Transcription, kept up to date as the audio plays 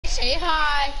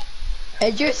hi.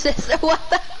 It's your sister. What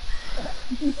the?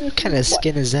 What kind of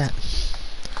skin is that?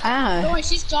 Don't worry,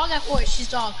 she's dog at 4. She's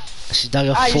dog. She dug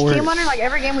a I just fort. team on her like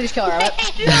every game we just kill her, right?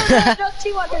 no, don't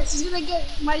team on her. She's gonna get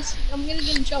I'm gonna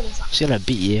get in trouble. She's gonna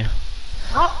beat you.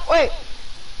 Oh, wait.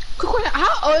 Quick question.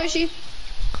 How old is she?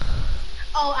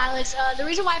 Oh, Alex, the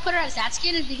reason why I put her as that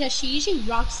skin is because she usually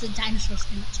rocks the dinosaur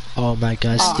skin. Oh my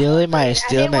god, stealing my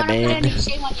main. I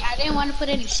didn't want to put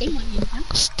any shame on you,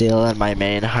 huh? Stealing my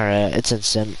main. Alright, it's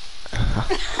instant.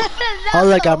 Oh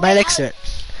look, I'm right next to it.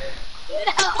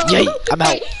 Yay, I'm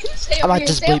out. I'm out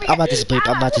this bleep. I'm out this bleep.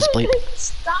 I'm out this bleep.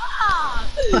 Stop!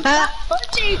 Stop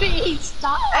punching me!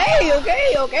 Stop! Hey,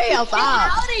 okay, I'll stop. Get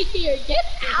out of here! Get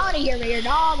out of here, man! Your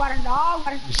dog, water, dog,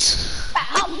 water.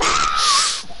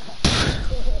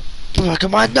 Oh,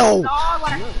 come on, no! Dog,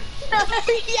 water.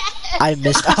 Yes! I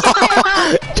missed.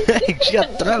 Dang, she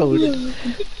got thrown.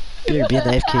 Here, be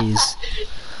the AFKs.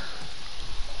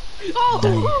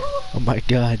 Oh my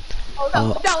god.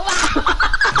 Oh, no.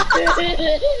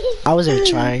 I wasn't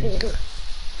trying.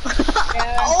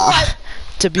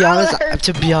 To be honest, I was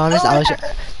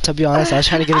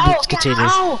trying to get a container.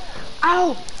 Ow!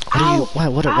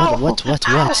 What?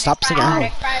 Stop saying ow.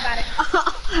 Cry about it.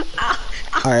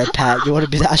 Alright, Pat, you want to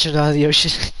be the astronaut of the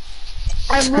ocean?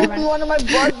 I'm moving one of my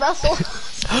blood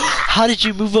vessels. How did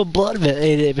you move a blood vessel?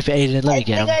 Aiden, let me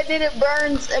get him. I did it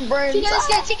burns. It burns.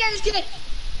 Let's get it.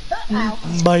 Ow.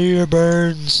 My ear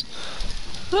burns.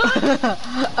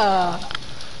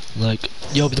 Like,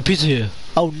 yo, the pizza here.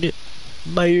 Oh, no.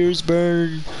 My ears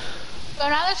burn. So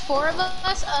now there's 4 of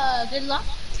us. Good luck.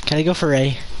 Can I go for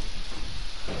A?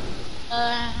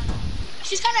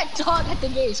 She's kind of dog at the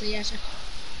game, so yeah, sure.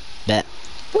 Bet.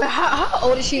 Wait, how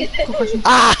old is she?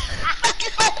 Ah!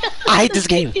 I hate this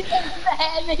game. The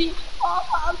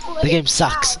The game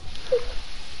sucks.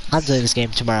 I'm doing this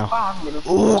game tomorrow.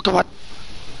 Oh, come on.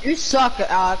 You suck,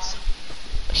 Alex.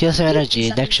 Heal some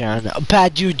energy next round.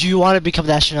 Pat, do you want to become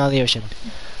the astronaut of the ocean?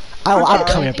 I'm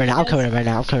coming up right now. I'm coming right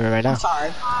now.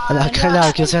 Sorry. I'm coming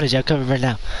right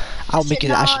now. I'll make you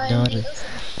the astronaut.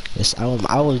 Yes, I will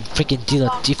freaking deal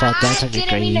a default dance on your I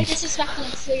didn't mean to grave. disrespectfully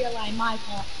clear your line, my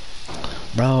fault.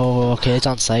 Bro, okay, it's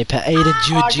on site. Pat, Aiden,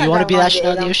 do you want to be the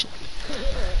astronaut of the ocean?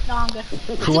 No, I'm good.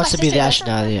 Who wants to be the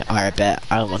astronaut of the ocean? Alright, bet.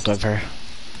 I don't want to go for her.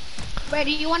 Wait,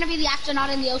 do you want to be the astronaut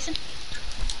in the ocean?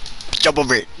 Jump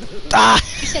over it. Ah!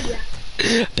 You said yeah.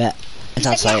 Bet. It's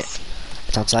on site.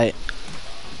 It's on site.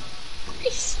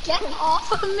 Please get off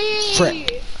of me!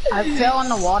 Frick. I fell in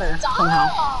the water somehow.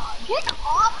 Stop! Get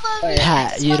off of me!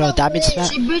 Pat, you know what that means, Pat?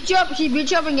 She beat you up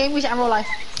in game with Emerald Life.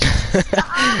 Stop!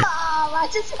 I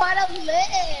just want to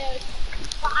live!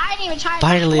 Well, I didn't even try to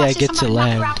Finally, I watch get to somebody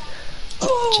knock her land. out.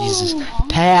 Jesus. Ooh.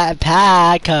 Pat,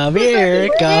 come here,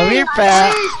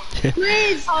 Pat.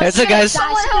 Please. It's a guys.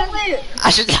 Someone help me. I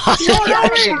should not the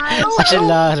ocean. I should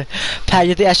not. Pat,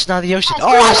 you're the astronaut of the ocean. Oh,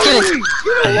 I should.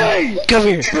 Come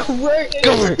here. Come here.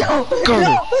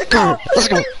 Let's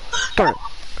go. Come here.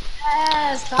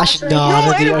 Yes, I should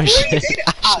not in the ocean.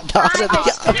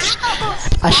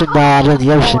 I should not in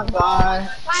the Oh ocean. my god.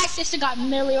 My sister got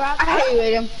Millie rocked. I hate you,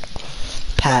 William.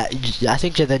 Pat, I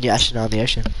think you're the astronaut in the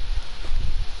ocean.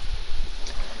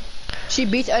 She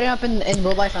beats Eden up in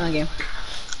real life on the game.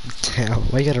 Damn,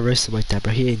 why you gotta roast him like that,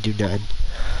 bro? He ain't do nothing.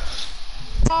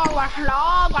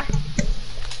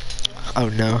 Oh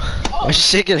no. Why she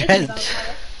shaking her head?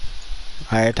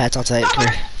 Alright, Pat's on site. Come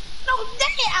here. No,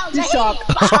 dang it, Alex. You I suck.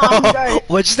 hate I'm sorry.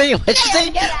 What'd you say? What'd you say?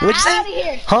 Get What'd you out of say?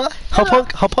 here. Huh? How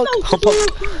punk? How punk? How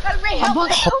punk? Ray, help me.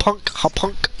 How punk? How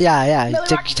punk? Yeah.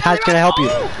 How can I help you?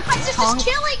 My sister's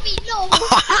killing me. No.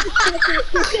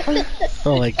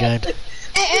 Oh my god.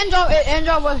 End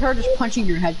job with her just punching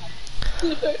your head.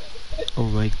 Oh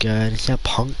my god. It's not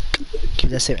punk.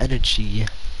 Give that same energy.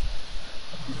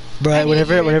 Bro,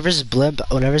 whenever it's blimp,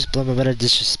 I'm gonna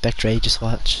disrespect Ray. Just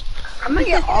watch. I'm gonna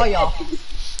get all y'all.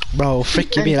 Bro, freak,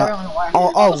 give me that.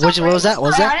 Oh, what was that? What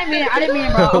was that? I didn't mean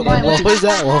it, bro. What was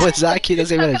that? What was that? Keep the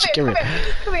same energy. Come here.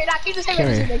 Come here. Now keep the same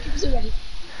energy. Keep the same energy.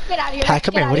 Get out of here. Pat,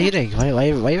 come here. What are you doing? Why are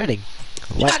you running?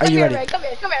 Why are you running? Come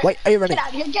here. Why are you running? Get out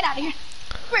of here. Get out of here.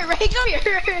 Come here, Ray. Come here.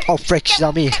 Oh, frick, she's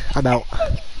on me. I'm out.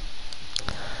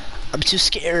 I'm too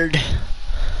scared.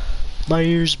 My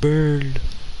ears burn.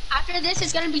 After this,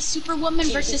 it's gonna be Superwoman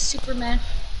versus Superman.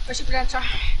 Or Super Dinosaur.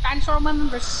 Dinosaur Woman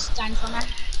versus Dinosaur Man.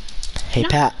 Hey, No.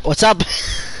 Pat, what's up?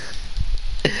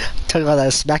 Talking about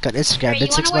that smack on Instagram. Ray, Been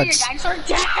you 6 wanna wear months. your dinosaur?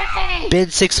 Dang! Been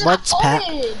 6 months, Pat.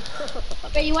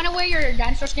 Okay, you wanna wear your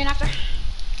dinosaur skin after? 'Cause,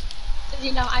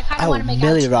 you know, I kinda I will wanna make milli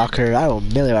Alex rock her. I will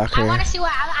milli rock I her. wanna see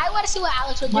what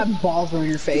Alex would My do. balls are in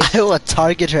your face. I will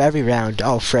target her every round.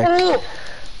 Oh, frick. I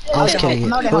was kidding.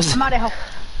 I'm out of help. I'm out of help.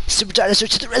 Super dinosaur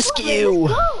to the rescue!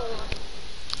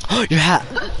 Your hat!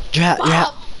 Your hat! Your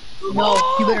hat! No,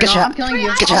 you better Get not. shot. I'm killing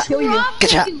you. Get I'll shot. kill you. Get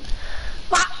shot!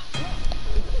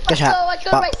 Get shot! I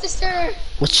killed Bop. my sister.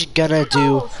 What you gonna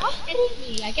do? Oh, stop hitting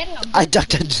me. I get it. I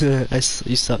ducked into it.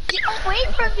 You suck. Get away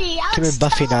from me. Come here,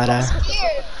 Buffy Nada.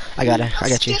 Scared. I got her. I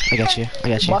got you. I got you. I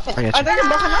got you. Buffett. I got I you. think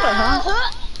you're buffing out,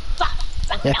 huh?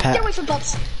 Yeah, Get Pat. away from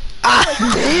Buffs. Ah!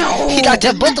 He ducked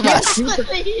at both of us!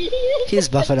 I He's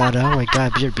buffing out. Oh my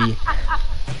god, you're B.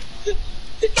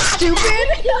 Stupid.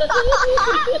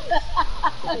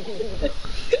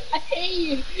 hate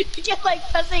you. You get like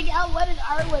cussing out what an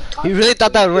R would call You really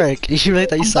thought that would work. You really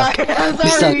thought you suck. I'm You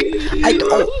suck. sorry.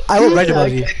 I will right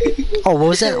above you. Oh, what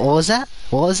was that? What was that?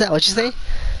 What was that? What'd you say?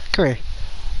 Come here.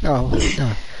 No,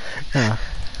 no, no.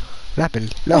 What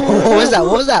happened? No, what was that?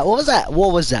 What was that? What was that?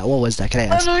 What was that? What was that? Can I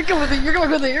ask? No, you're going with it. You're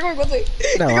going with it. You're going with it.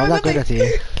 No, I'm not going with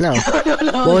you. No. No,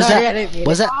 What was sorry, I that? didn't mean What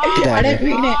was it. that? Get I out of didn't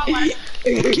here. mean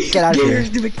it. Get out of here.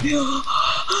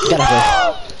 Get out of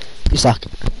here. You suck.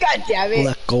 God damn it.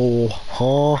 Let go.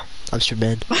 Huh? I'm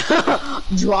Superman.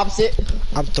 Drops it.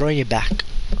 I'm throwing you back.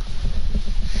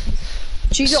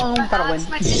 She's the only one that'll win. That's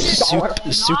my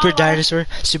sister. Super dinosaur.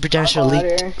 Super dinosaur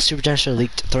Water. leaked. Super dinosaur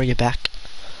leaked. Throwing you back.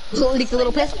 Leak a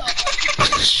little piss.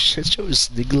 Shit, show was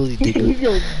sniggly diggly.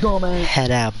 You dumbass. Head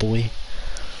out, boy.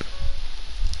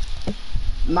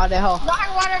 Not the hell.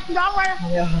 Dog water. Dog water.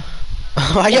 Yeah.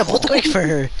 Why you both going for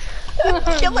her? Kill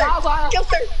her. Dog water. Kill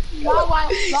her. Dog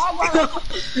water. Dog water.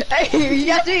 Hey, you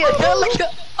guys see it?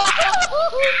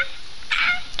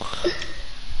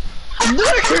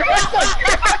 Look.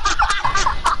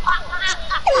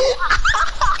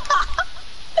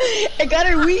 It got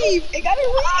her weave. It got her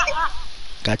weave.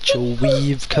 Got your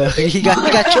weave, cuz. He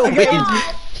got your weave.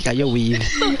 He got your weave.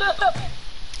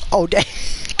 Oh, dang.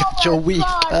 Got your weave.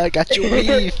 Got your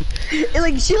weave. It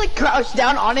like she like crouched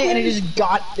down on it and it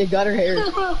got her hair.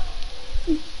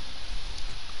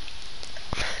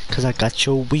 Cause I got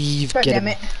your weave. God Get damn him.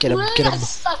 it. Get him. Get him.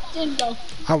 Sucked in though.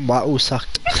 I'm Wahoo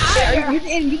sucked. You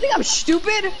think I'm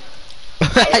stupid?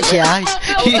 Yeah.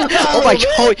 Oh my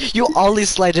god. You always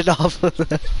slide it off.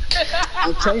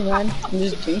 Okay, man. I'm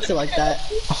just jinx it like that.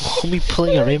 Homie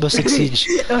pulling a Rainbow Six Siege.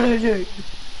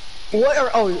 What are,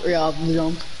 oh, yeah,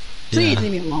 please Yeah.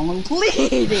 leave me alone.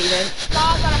 Please, Aiden.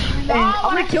 Dog water. And Dog I'm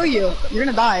water. gonna kill you. You're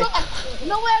gonna die.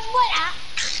 No way. What?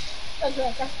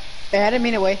 Okay. Hey, I didn't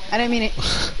mean it, way. I didn't mean it.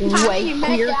 Way, you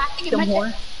meant queer, that. I think you dumb meant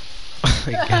whore. Oh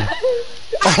my god.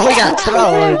 Oh, we got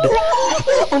thrown.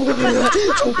 I'm clicking that.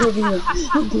 I'm clicking that.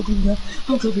 I'm clicking that.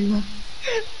 I'm clicking that.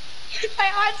 My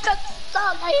arms got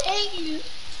stuck. I hate you.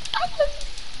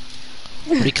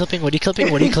 What are you clipping? What are you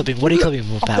clipping? What are you clipping? What are you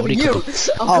clipping? Pat, what are you clipping?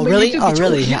 I'm Oh clipping really? you too, Oh bitch.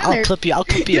 really? Get I'll there. clip you. I'll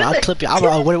clip you. Get I'll there. clip you.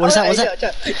 What is that? What was that?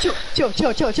 Chill.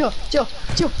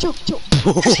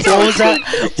 What was that?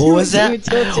 What was that?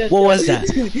 What was that?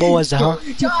 What was that? Huh?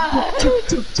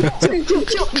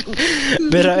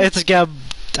 But it's got.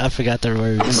 I forgot the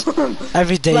words.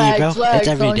 Every day, bro. It's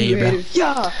every day, bro.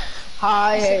 Yeah.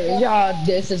 Hi, yeah,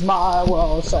 this is my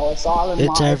world, so it's all in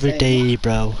It's my every thing. day,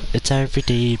 bro. It's every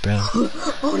day, bro.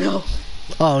 Oh no.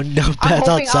 Oh no, I'm Pat's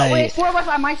hoping, wait, outside. it's 4 of us,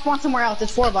 I might spawn somewhere else.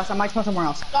 It's 4 of us, I might spawn somewhere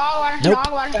else. Dog water. Nope.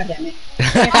 Dog water. God damn it.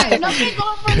 Nobody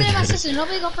go for me and my sister.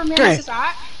 Nobody go for me and my sister.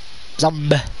 Alright.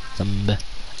 Zombie.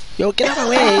 Yo, get out of my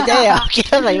way. Damn,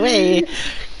 get out of my way.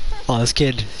 Oh, this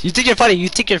kid. You think you're funny. You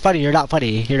think you're funny. You're not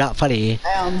funny. You're not funny.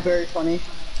 I am very funny.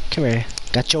 Come here.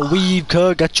 Got your weave,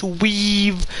 cuz. Got your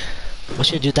weave. What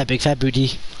should I do with that big fat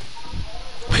booty?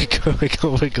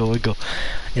 Wiggle.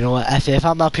 You know what? If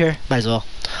I'm up here, might as well.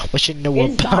 What should I know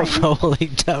It's about dying.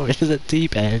 rolling down into the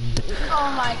deep end?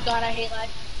 Oh my god, I hate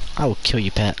life. I will kill you,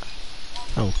 Pat.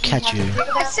 I will catch you.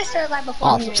 My sister lied before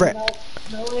Oh, me. frick. Dog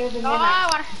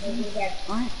water.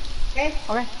 Okay.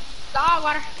 Dog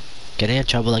water. Get in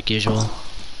trouble like usual.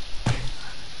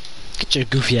 Get your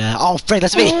goofy ass. Oh, frick,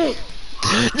 that's me.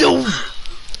 No.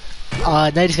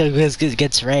 Nighty's gonna go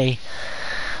against Ray.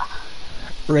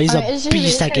 Ray's a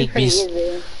beast that gave beast.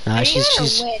 Nah, Are you she gonna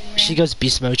win, man? goes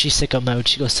beast mode. She's sicko mode.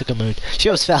 She goes sicko mode. She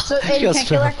goes fell. So, She goes can't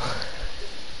kill fell. her?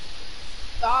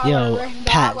 Dog Yo, water. Dog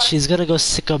Pat, water. she's gonna go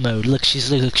sicko mode. Look, she's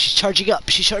charging up.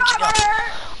 She's charging up.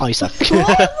 Oh, you suck. What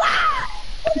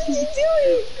are you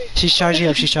doing? She's charging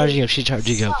up. She's charging up. She's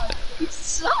charging up. You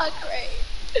suck, Ray.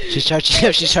 She's charging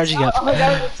up. She's charging up. Oh my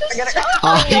god, I gotta.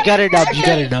 Oh, you got her nub. You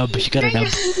got her nub. You got her You're nub.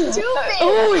 stupid.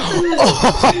 Oh,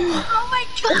 Oh my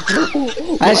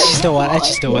god. I just still won. I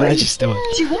just still won. I just still won.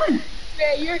 She won.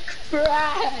 Ray, you're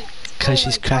cracked. Cause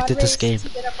she's Oh my cracked God, at this Ray, game. did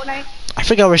you get up one night? I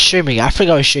forgot we're streaming.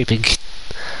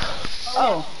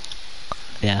 Oh.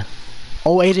 Yeah.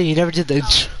 Oh, Aiden, you never did the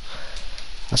intro.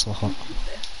 That's awful.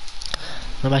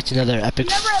 We're back to another epic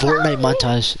Fortnite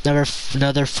montage.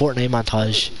 Another Fortnite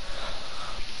montage.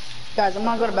 Guys, I'm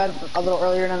gonna go to bed a little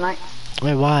earlier tonight.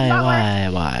 Wait, why?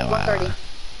 1:30.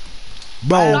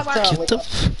 Bro, So, get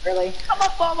the really?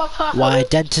 why?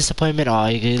 Dentist appointment? Oh,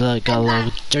 you got a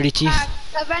little dirty teeth?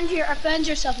 Avenge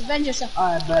yourself.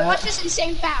 Alright, bet. Watch this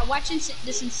insane fight.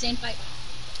 This insane fight.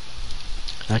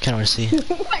 I kind of want to see.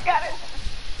 I got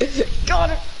it. Got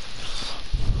it.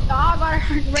 Dog water.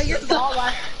 Right here. Dog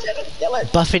water. Kill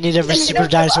it. Buffy need a super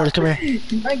dinosaur to come here.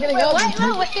 I'm gonna go.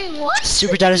 Wait, what?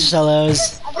 Super dinosaur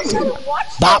solos. I'm trying to watch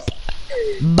Bop.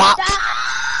 Bop. this.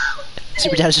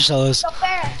 Super dinosaur solos. Not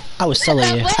fair. I was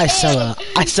selling you. I sell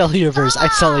your verse. I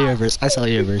sell your verse. I sell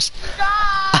your verse.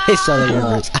 I sell your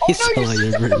verse. I sell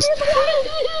your verse.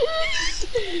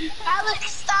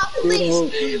 Alex, stop, please.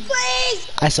 Please.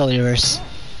 I sell your verse.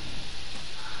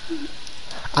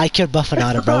 I killed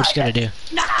Buffinator, bro. What you gonna do?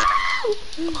 No.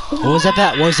 What was that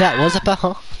bet? What was that bet,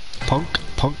 huh? Punk.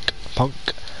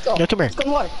 Go. No, come here. Let's go in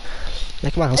the water. Yeah,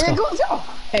 come on, let's Hey, go. let's go.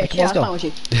 Hey, Come on, yeah, let's go. I'm with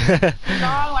you.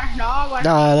 Dog water.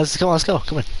 No, let's go.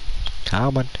 Come on.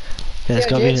 Yeah, let's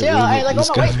go. Hey, let go Let's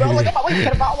of go. my waist, bro. Let go of my waist.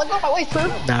 Let go of my waist, bro.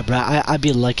 Nah, bro. I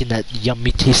be liking that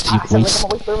yummy, tasty I said, waist. let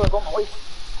go of my waist, bro. Let go of my waist.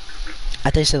 I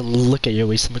thought you said look at your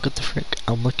waist. I'm like, what the frick?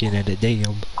 I'm looking at it.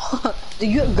 Damn. Do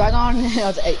you have gun on? I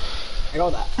was like, hey, I go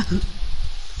with that.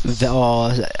 The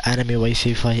anime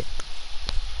waifu fight.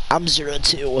 I'm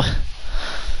 02.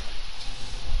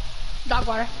 Dog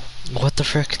water. What the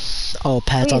frick? Oh,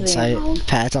 Pat's on Really? site.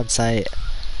 Pat's on site.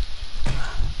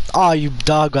 Oh, you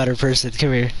dog water person.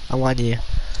 Come here. I'm on you.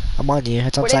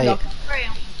 It's on Where did site. you go? Where are you?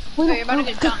 Where you're about to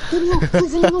get dunked.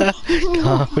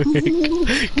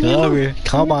 Come here.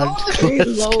 Come on.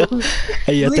 Let's go.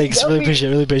 Hey, yeah, thanks. Really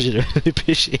appreciate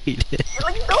it.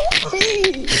 Let go,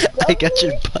 please. I got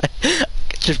your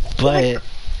butt.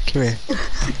 Come here.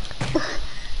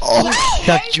 Oh,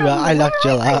 knocked you out. I knocked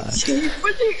you out.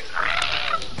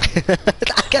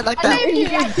 I got knocked out.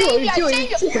 I saved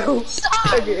you.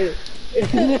 Stop.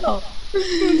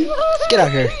 Get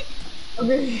out here.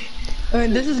 Okay.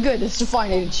 This is good. This is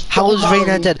fine. Age. How was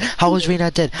Reyna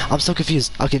dead? I'm so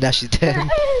confused. Okay, now she's dead.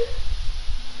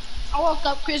 I woke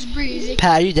up Chris Breezy.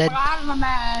 Pat, are you dead? I'm a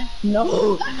man.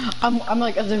 No. I'm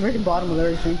like at the very bottom of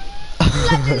everything.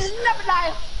 Legends never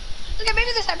die. Okay,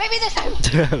 maybe this time. Maybe this time.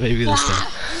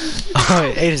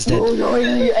 Oh, Aiden's dead. Oh no,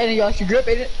 Aiden, you lost your grip,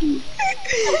 Aiden.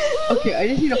 Okay, I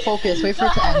just need to focus. Wait for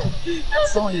it to end.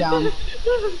 It's slowing down.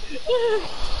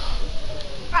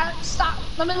 Stop.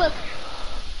 Let me live.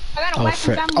 I got a Oh, wife and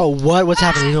frick. family. Oh, what? What's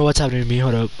happening? You know what's happening to me?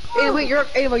 Hold up. Wait, you're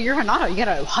Hanada. You got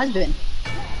a husband.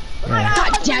 Yeah.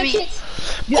 God damn it.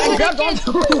 Yeah, I grabbed on.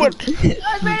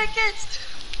 Americans.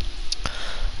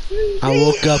 I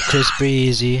woke up Chris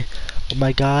Breezy. Oh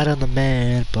my god, I'm the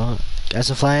man, but as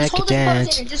a fly I Just could hold this pose,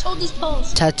 dance. Aiden. Just hold this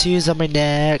pose. Tattoos on my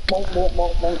neck.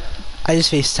 I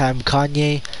just FaceTime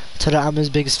Kanye. Told her I'm his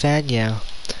biggest fan, yeah.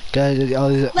 Got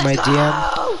my DM.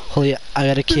 Holy, I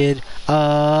got a kid.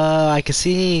 I can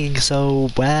sing so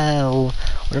well.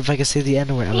 What if I can say the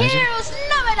N word? Imagine. Heroes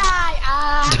never die.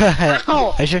 Ah.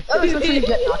 Oh. Are you sure? I was going to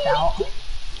get knocked out.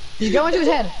 Just go into his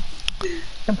head.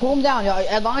 And pull him down.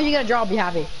 As long as you get a draw, I'll be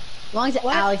happy. As long as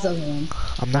Alex doesn't win.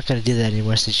 I'm not gonna do that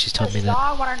anymore since she told me that.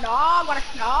 Dog water.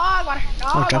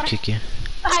 I'll drop kick you.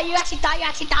 You actually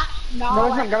thought.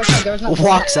 No. There was no.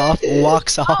 Walks off. Oh,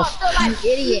 so like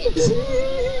idiots.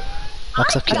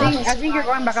 Walks up. I think you're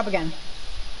going back up again.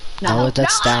 No,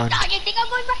 that's down. No, you think I'm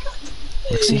going back up?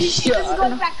 Let's see. This is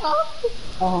going back up.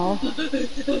 Ah.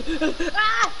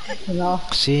 No.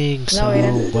 Sing so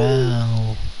Aiden.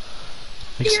 well.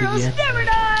 Let's see the Heroes end. never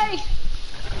die.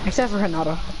 Except for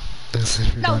Hanada.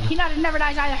 No, he never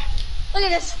dies either. Look at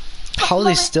this. How are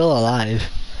they still alive?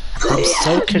 I'm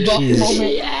so confused.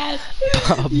 Yes.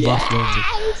 Buff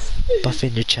Yes. buff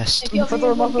in your chest. If you'll For be the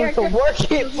the main muffin to character, work it.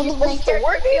 you're the main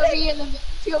character.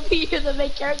 You're the main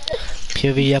character.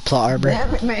 POV, yeah, plot armor.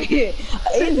 Damn it, man.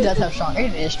 Aiden does have strong.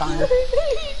 Aiden is stronger.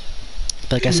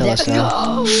 Like I said last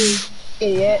time.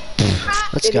 Idiot.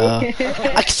 Let's go.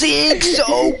 I sing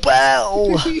so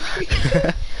well.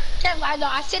 Can't lie though,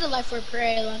 I stayed alive for a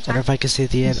very long Wonder time. if I can see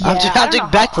the end. Yeah, I'm I doing don't know how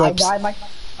I backflips. died.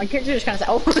 My character just kind of said,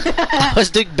 oh. I was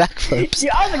doing backflips.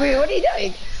 Yeah, I was like, wait, what are you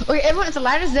doing? Okay, everyone, if the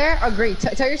ladder's there, agree.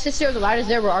 Tell your sister if the ladder's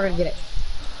there, we're all gonna get it.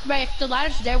 Right, if the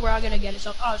ladder's there, we're all gonna get it.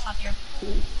 So, oh, it's not there.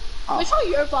 Oh. It's all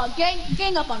your fault.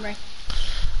 Gang up on Ray.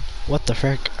 What the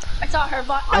frick? I saw her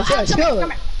fault. I said, Alex, come kill here, her.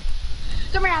 come here.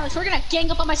 Come here, Alex. We're gonna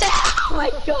gang up on my side. Oh my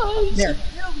god. There.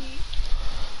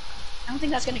 I don't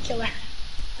think that's gonna kill her.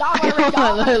 Dog water, Ray,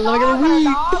 dog water, Look at dog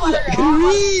water, dog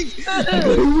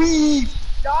water, weave.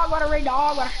 dog water, Ray,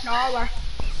 dog water, dog water.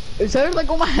 It sounded like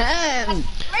on my hand.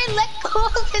 Ray, let go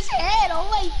of his head. Oh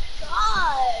my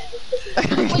god.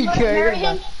 Wait, you wanna marry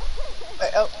him?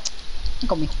 Oh,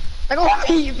 look at me. Look at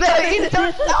me. No, I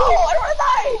don't want to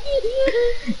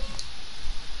die.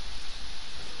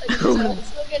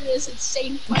 Look at this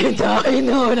insane fight. No.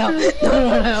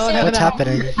 What's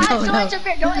happening? Don't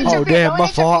interfere, don't interfere. Oh damn,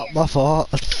 don't my fault.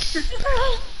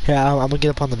 Yeah, I'm gonna get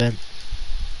up on the vent.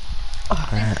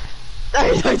 Alright.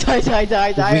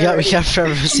 Die. We got front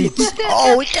row seats.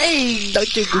 Oh dang! Don't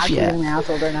do goofy I'm yet. an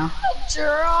asshole right now.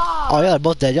 Drop. Oh y'all are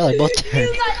both dead. Y'all are both dead.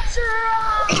 You got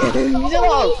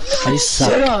dropped. You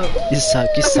suck. You suck.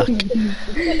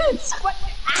 Squat.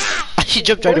 She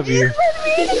jumped right over here.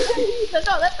 Let's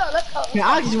go. Yeah,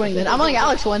 Alex is winning then. I'm letting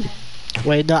Alex win.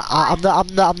 Wait, no, I'm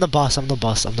the boss. I'm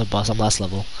last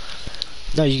level.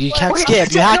 No, you can't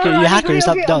skip. You hacker.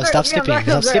 Stop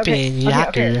skipping. You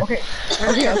hacker. Okay.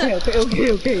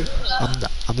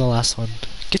 I'm the last one.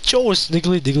 Get yours,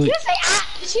 Niggly. Did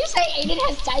you say Aiden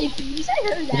has diabetes? I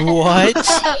heard that. What? Aiden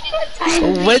has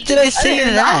diabetes. When did I say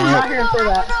I'm that? not here for I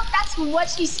that. don't know if that's what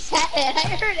she said.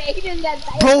 I heard Aiden has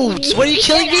diabetes. Bro, what are you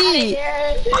killing me?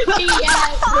 Yes.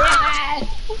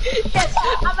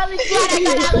 I'm at least glad I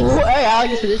got Alex. Hey,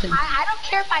 Alex position. I don't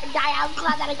care if I die. I'm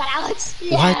glad that I got Alex.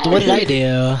 Yes. What did I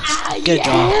do? Good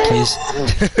job, please.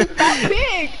 That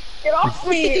pig! Get off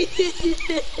me!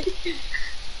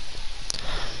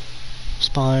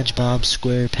 SpongeBob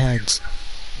SquarePants.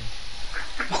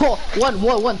 Oh,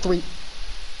 1-3.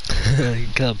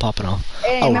 Cause I'm popping off.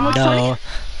 Hey, Oh remember no.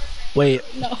 Wait,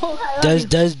 No.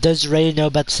 does Ray know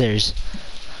about the stairs?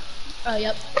 Oh,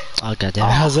 yep. Oh goddamn!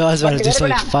 I was about to do okay, something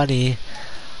let her funny.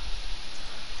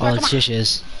 Oh, Come on. it's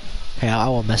dishes. Hey, I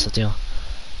won't mess with you.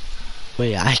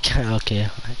 Wait, I can't. Okay.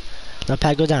 No,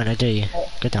 Pat, go down. I dare you.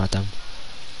 Go down with them.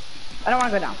 I don't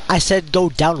want to go down. I said go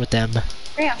down with them.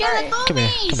 Yeah, Yeah, let go Come of here,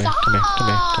 me. come here, Stop. come here, come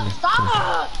here, come here,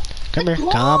 Stop. Come here.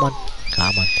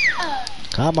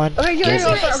 Come on. Okay, Get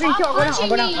go it. down. I'll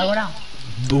go down.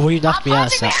 Boy, you knocked me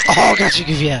out. So. Oh, got you,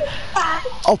 give you.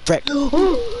 Oh, frick. No!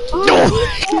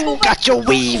 Got your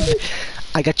weave!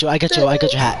 I got your hat. Get your hat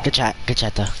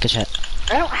though. Get your hat.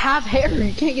 I don't have hair.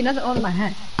 You can't get nothing on my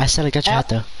head. I said I got your hat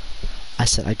though. I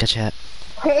said I got your hat.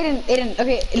 Okay, Aiden.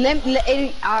 Okay, let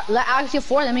Aiden. Let Alex get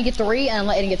 4. Let me get 3, and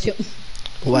let Aiden get 2.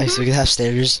 Why? So we can have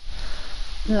stairs?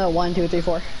 No, 1, 2, 3,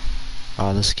 4.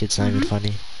 Oh, this kid's not even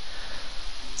funny.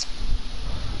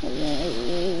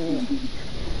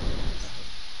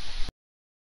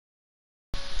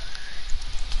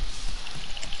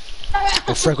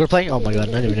 Oh, frick, we're playing? Oh my god,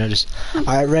 I didn't even notice.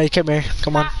 Alright, Ray, come here.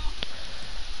 Come on.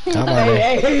 Come on,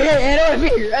 Ray.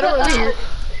 Hey, I don't want to be here.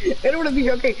 I don't want to be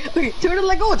here. Okay, turn it,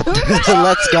 let go.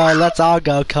 Let's go. Let's all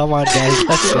go. Come on, guys.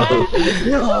 Let's go.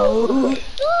 No.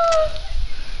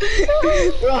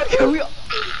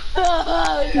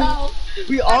 No.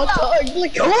 We all talk.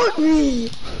 Let go of me.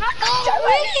 Go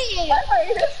away.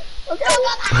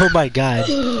 Oh my god.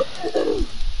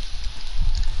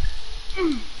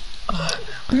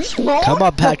 You small? Come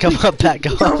on, Pat. Come on, Pat.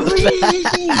 Come on,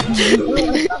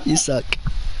 Pat. You suck.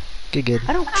 Good.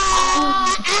 I don't.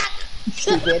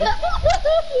 Stupid.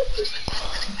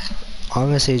 All I'm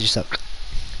gonna say is you suck.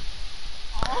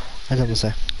 That's all I'm gonna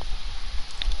say.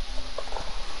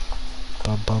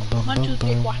 Bum bum bum 1, 2, bum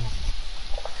 3, 4. bum.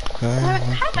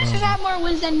 How much does that more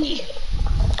wins than me?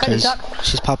 You suck.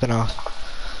 She's popping off.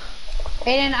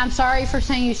 Aiden, I'm sorry for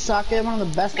saying you suck. You're one of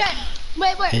the best. Good.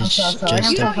 Wait. It's sorry.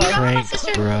 just You a know how my prank,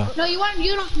 sister? bro. No, you know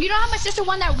how my sister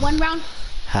won that 1 round?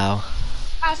 How?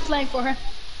 I was playing for her.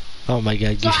 Oh my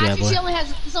god, So goofy actually, she boy. only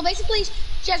has. So basically,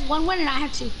 she has 1 win and I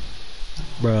have 2.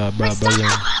 Bro. Let's go!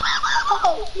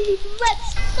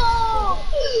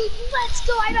 Let's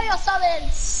go! I know y'all saw the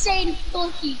insane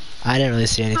flunky. I didn't really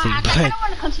see anything, I but don't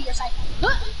want to come to your side.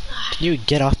 can you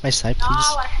get off my side,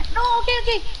 please? No,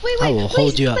 okay. Wait. I will please,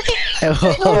 hold you up. please. I will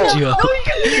hold you up.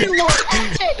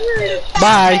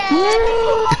 Bye.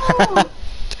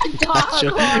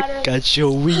 Got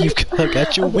your weave.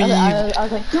 Got your weave. I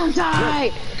was like, don't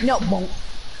die. No, won't.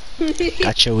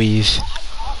 Got your weave.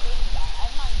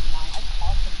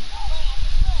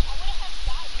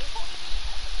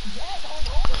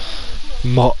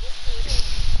 Mo.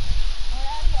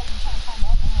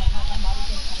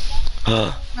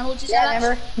 Remember what you said?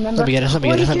 Yeah, remember.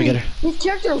 Let me get her. His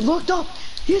character looked up.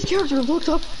 Is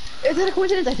that a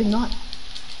coincidence? I think not.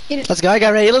 Let's go, I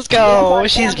got ready, let's go!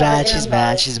 She's mad. She's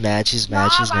mad. Stay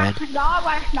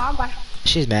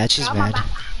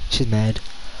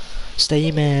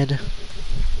mad.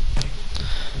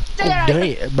 Oh,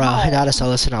 don't bro, not a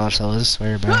solo,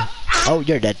 swear, bro. Oh,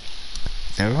 you're dead.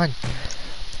 Never mind.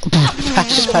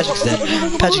 Patrick's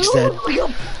dead. Patrick's dead.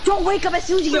 Don't wake up as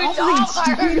soon as you get off the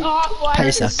stupid. Pat,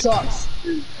 you suck. Sucks.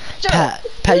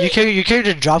 Pat, your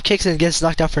character drop kicks and gets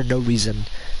knocked out for no reason.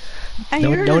 And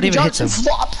No you're one even jump hits him.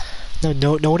 Flop.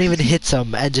 No one even hits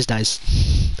him and just dies.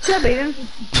 Shut up, Aiden.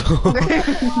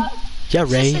 Yeah,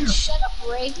 Ray. Listen, shut up,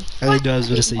 Ray. I didn't know I was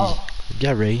gonna say. Oh.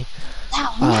 Yeah, Ray.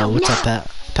 Now, What's now. up,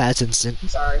 Pat? Pat, it's instant. I'm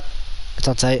sorry. It's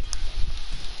on site.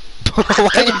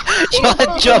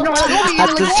 John jumped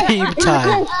at the same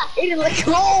time. Aiden, let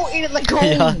go. Aiden, let go.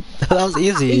 Yeah, that was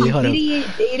easy. Hold up. Idiot,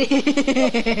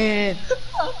 Aiden.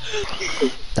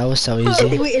 That was so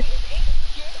easy. Wait, it's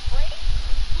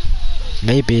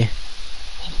Maybe.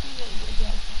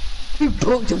 we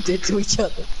both jumped into each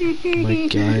other. Oh my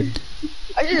god.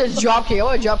 I did a drop kick. I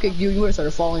would have drop kicked you. You would have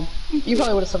started falling. You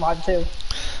probably would have survived too.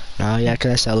 Oh yeah,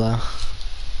 cause I solo.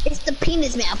 It's the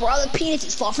penis map where all the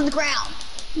penises fall from the ground.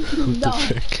 What the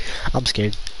frick? I'm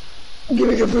scared. Give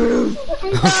me your boom.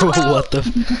 What the?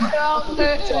 I'll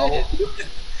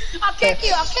kick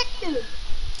you. I'll kick you.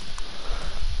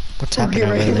 What's happening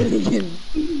over there?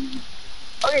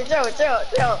 Okay, chill.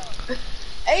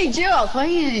 Hey, chill.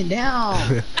 Playing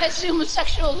down. I assume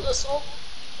sexual assault.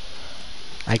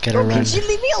 I gotta Bro, run. can you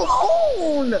leave me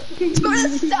alone? It's gonna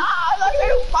stop. I'm trying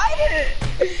to fight it.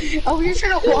 Oh, you're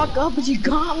trying to walk up, but you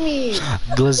got me.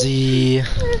 Glizzy.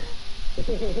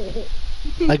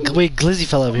 Wait, Glizzy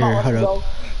fell over here. Hold up.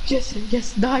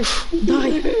 Yes, die.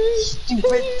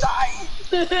 Stupid, die.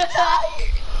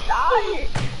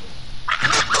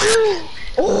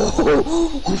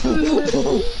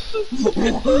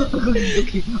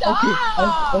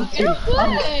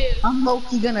 Okay. I'm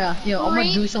low-key gonna, I'm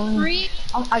gonna do something.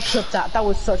 I flipped that. That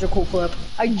was such a cool flip.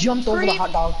 I jumped over the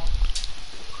hot dog.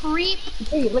 Creep.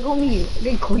 Hey, look at me.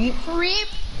 Okay, creep.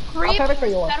 I'll pepper spray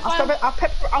you one.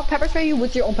 I'll pepper spray you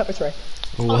with your own pepper spray.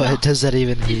 What does that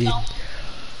even mean?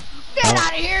 Get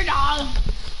out of here, dog.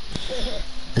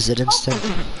 Is it instant?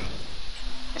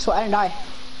 So I didn't die.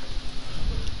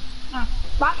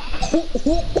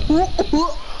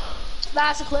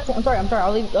 That's a clip. I'm sorry.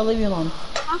 I'll leave you alone.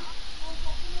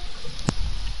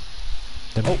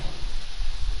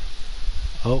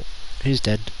 Oh, he's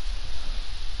dead.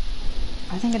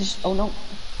 I think I just. Oh no.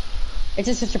 It's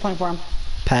his sister playing for him.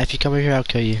 Pat, if you come over here, I'll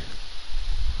kill you.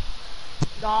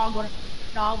 Dog water.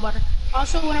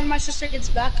 Also, whenever my sister gets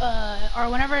back, or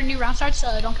whenever a new round starts,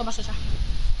 don't kill my sister.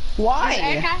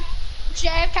 Why?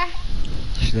 JFK.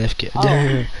 Left it.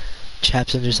 Oh.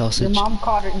 Chaps under Your sausage. mom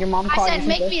caught her. Your mom caught I you. said,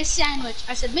 make me a sandwich.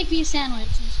 And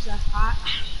she's like, hot.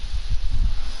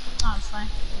 Oh, it's fine.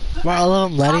 Why all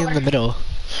of them landing in the middle?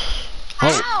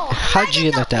 Oh, Ow! how'd you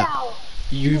get knocked out?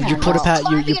 You put a pat.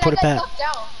 You put a pat.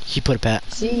 He put a pat.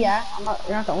 See, yeah.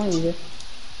 You're not the only user.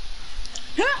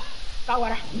 Dog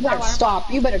water. You better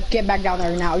stop. You better get back down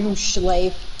there now. You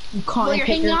slave. You can't. Well, you're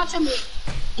hanging on to me.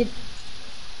 Get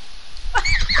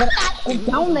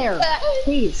down there,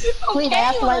 please. Please, Okay, I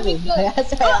asked well, politely. let me go. I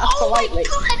asked Oh my politely.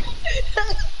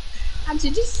 god!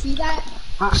 Did you see that?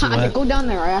 I said, go down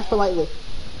there. I asked politely.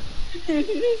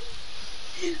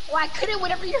 Why couldn't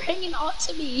whenever you're hanging on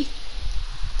to me?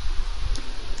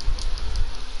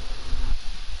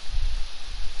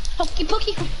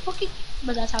 Pokey.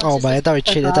 But that's how it's Oh my! I thought we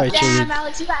cheated. Damn,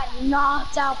 Alex, you got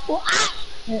knocked out. Ah!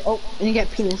 Oh, and you get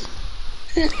penis.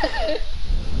 I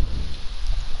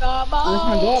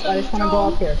I just wanna go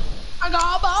up here. I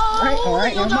got balls.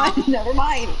 Alright, never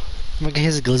mind. Look at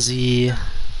his glizzy.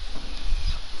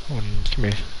 Oh, come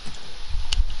here.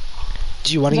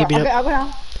 Do you want to get beat Okay, up? I'll go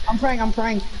down. I'm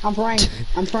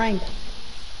praying.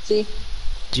 See?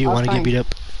 Do you want to get fine. beat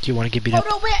up? Do you want to get beat Oh up?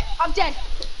 no, wait, I'm dead.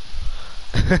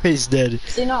 He's dead.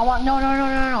 See, no, I want,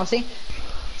 no, see?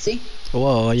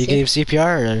 Whoa, are you getting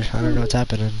CPR? Or I don't know what's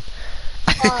happening.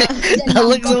 That That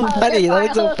looks so funny. That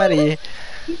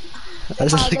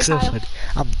looks so funny.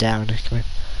 I'm down. Come here.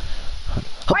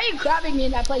 Why are you grabbing me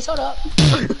in that place? Hold up.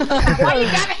 Why are you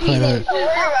grabbing me there? Don't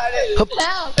worry about it. Help.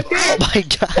 Oh my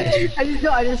god.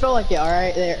 I just felt like it.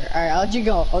 Alright, there. Alright, I'll let you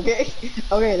go, okay?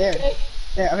 Okay, there.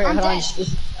 There, okay, I'm hold on. dead.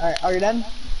 Alright, are you done?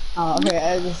 Oh,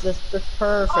 okay, this is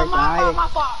perfect. Oh, my Now,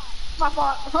 fault.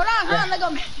 Hold on, let go.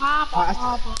 My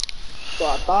fault. So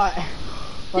I thought.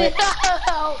 But,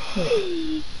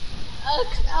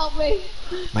 Help me.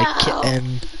 My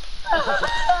kitten.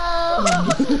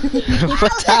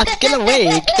 What's up? Get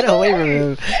away from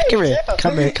him.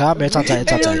 Come here. It's outside.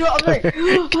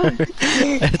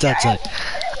 It's outside.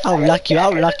 I'll lock you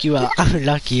out.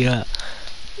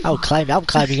 I'm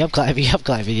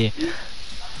climbing it.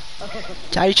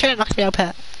 Are you trying to knock me out,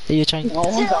 Pat? Are you trying? oh,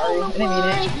 I'm sorry. I didn't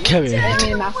mean it. Come here. I didn't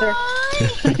mean it, master.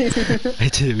 I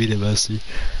didn't mean it, Master.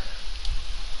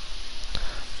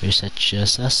 You're such a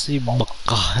sassy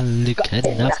baka. Look at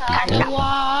that.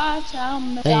 Watch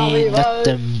out, Ain't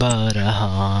nothing but a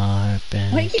heart. Why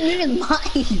do you keep muting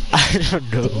mine? I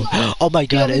don't know. Oh my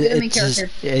god, You're the main it's just,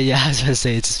 character. yeah, I was gonna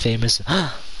say it's famous.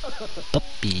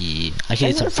 Puppy. I can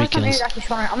get some free kills.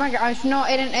 Oh my god, no,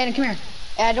 Aiden, come here.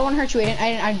 I don't want to hurt you, Aiden.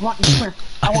 I want you. Come here.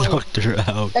 I I want you. knocked her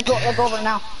out. Let's go over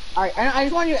now. Alright, I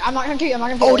just want you. I'm not gonna kill you. I'm not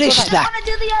gonna kill you. Oh, there Let's she's go back. I want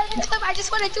to do the other clip. I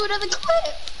just want to do another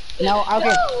clip. No, okay.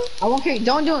 No. I won't kill you.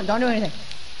 Don't do it. Don't do anything.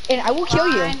 And I will kill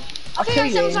you. Fine. I'll Okay, kill I'm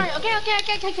you. so Aiden. sorry. Okay.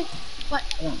 What?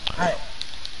 Alright.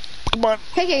 Come on.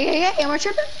 Hey, am I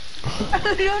tripping? no, I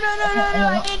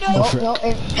didn't know. No,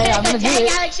 hey, I'm gonna do it.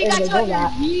 Alex, she got Aiden, you go on your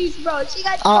back. knees, bro. She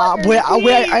got you on your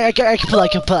Wait, knees. I can pull,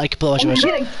 watch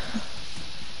it.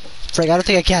 Frank, I don't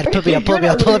think I can. Pull me up.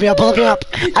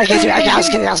 I can't do it. I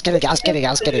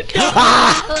was kidding.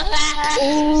 Ah!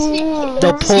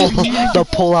 The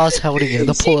pole I was holding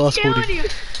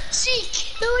it. She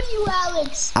killed you,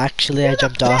 Alex. Actually, I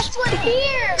jumped off. That's what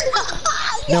here.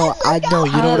 No, I know.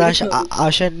 You know what I should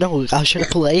know. I should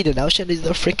have pulled Aiden. I should have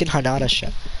the freaking Hanada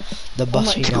shot. The Oh my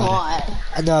buff Hanada. god.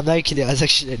 No, I'm not kidding. I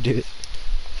actually didn't do it.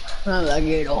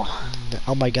 Oh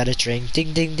Oh my god, it's ring.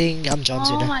 Ding, ding, ding. I'm John Oh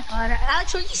Cena. my god,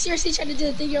 Alex, were you seriously trying to do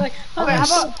the thing? You're like, Okay,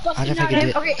 how about- I never could do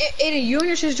it. Okay, Aiden, you and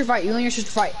your sister fight. Try Wait,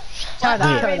 that. wait, Try me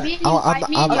that. and you I'm- fight,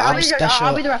 me I'm- and you I'm fight. special.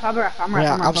 I'll be the ref. I'm ref.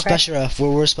 Yeah, I'm okay? special ref.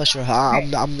 We're special ref.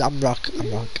 I'm rock.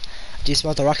 Do you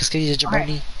smell the rock? Is getting jabroni?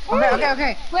 Okay. Wait, I got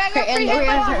Okay, free and hit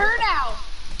by okay, her now.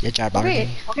 Yeah, jabroni.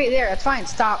 Okay, there. It's fine.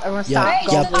 Stop. Everyone, Yeah,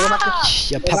 stop. yeah. Go. We're about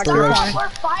to- Yeah, Go back Pepper to the Roach. corner. We're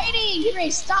fighting. Ray,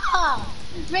 stop.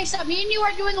 Ray, stop. Me and you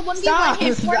are doing a 1v1 Stop.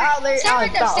 hit. Stop there. Stand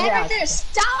right there. Stop, Stand yeah. right there.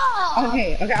 Stop.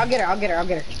 Okay, I'll get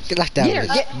her. Get like that. Get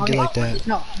her, get- Get like that.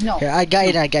 No. Here, I got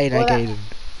it.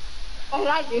 What did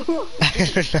I do? I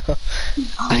don't know.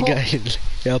 I got it.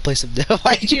 Yeah, I'll play some.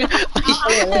 Why'd you? Wait.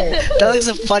 That looks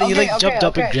so funny. You like jumped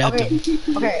up and grabbed him.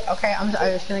 Okay. I'm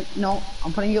just gonna. No,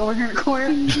 I'm putting you over here in the corner.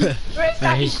 Ray, stop.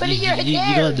 Alright, He's putting your you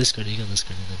head go there. on this corner. Then.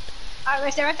 Alright,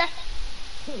 Ray, stay right there.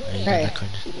 Alright, you go in that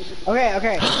corner.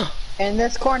 Okay. In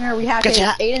this corner we have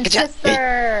Gotcha, Aiden's gotcha.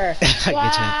 sister. Gotcha.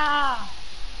 Wow.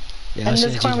 Yeah, In I was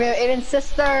this corner we gonna have Aiden's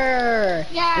sister.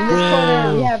 Yeah. In this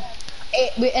corner we Bro. have.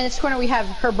 In this corner we have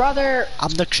her brother.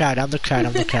 I'm the crowd. And this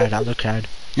one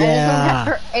we have Yeah.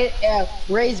 her,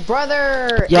 Ray's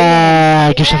brother.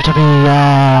 Yeah. Give some to me.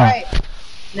 Yeah. Alright.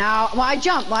 Now when I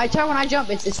jump,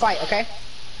 it's fight. Okay.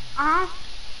 I'm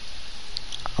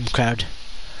crowd.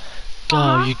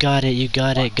 Go. You got it.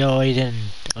 Go, Aiden.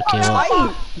 Okay,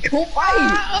 well, Fight. Go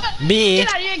fight. me. Get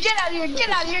out of here, get out of here, get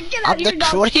out of here, get out I'm of here.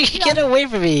 the what are you get away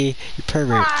from me, you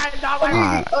pervert.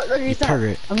 Oh, look, You stop.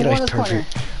 pervert. I'm Get going away, this corner.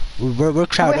 pervert. We're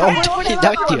crowd. Wait, Oh, what he is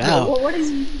knocked you that? out. What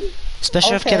is?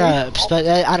 Special if Okay. I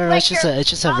don't know. It's just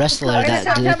a wrestler that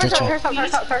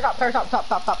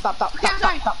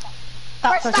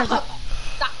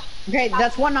Stop. Okay,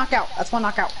 that's one knockout.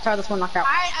 Try this one knockout.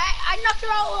 I knocked her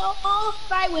out,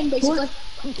 I win basically.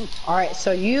 Alright,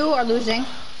 so you are losing.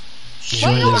 You're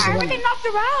Wait, no, I losing. already knocked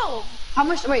her out. How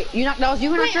much? Wait, you knocked. That was you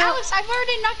who knocked Wait, her out? Alex, I've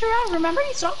already knocked her out. Remember,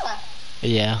 you saw that.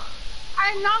 Yeah.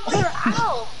 I knocked her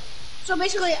out. So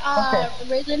basically,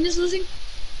 Raylan is losing.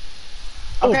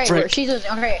 Oh, Okay, frick. she's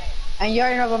losing. Okay, and you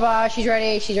already know, blah blah. She's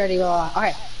ready. Blah blah.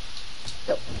 Okay.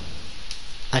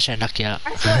 I should knock you out.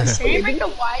 Can you bring the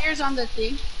wires on the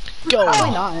thing? Go.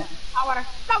 Probably not. Hot water.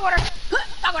 Hot water.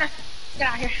 Hot water. Get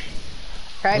out of here.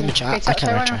 Okay. Let me try. Okay, I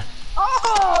can't try.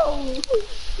 Oh!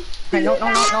 Okay, no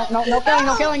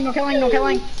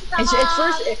killing. It's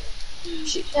first. Okay,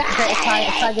 it's fine.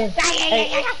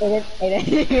 Hey,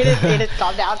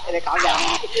 calm down.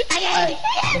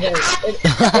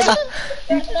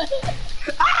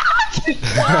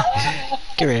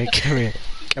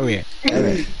 Come here.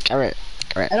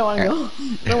 I don't want to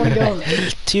go.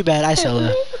 Too bad I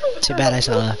solo. I'm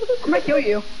gonna kill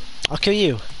you. I'll kill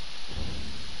you.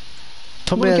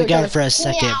 Put me I'm on gonna the kill ground you. for a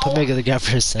second. Put me on the ground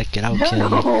for a second. I'll kill you.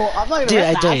 No, I'm not gonna Dude, I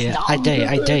rest dare you. fast. I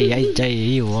dare you.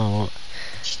 You won't.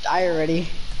 Just die already.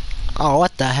 Oh,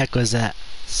 what the heck was that?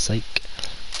 Psych.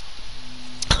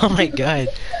 Oh my god.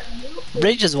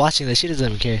 Rage is watching this. She doesn't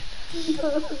even care.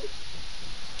 Alright,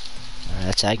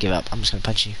 that's it. I give up. I'm just gonna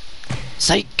punch you.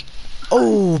 Psych.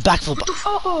 Oh, backflip.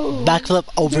 Oh! Backflip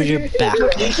over your back.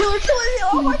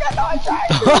 Oh my god, no, I'm trying.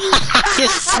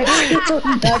 Yes.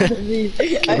 That's me.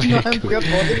 I'm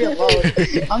crippled. Leave me alone.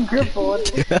 I'm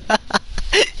crippled.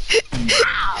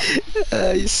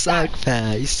 You suck,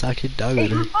 Pat. You suck your dog.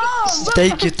 Oh,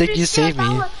 Thank you, saved me.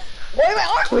 Wait, my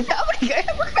arm was happening. I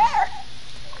never care.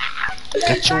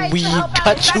 Got your weave,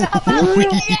 got your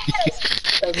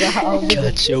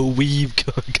weave,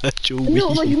 got your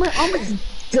No, weave. my arm is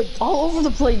all over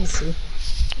the place.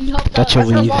 Nope, Got no,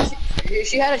 your no. weave.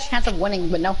 She had a chance of winning,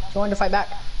 but no, she wanted to fight back.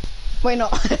 Wait, no.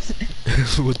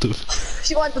 What the?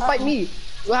 She wanted to fight me.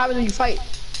 What happens when you fight?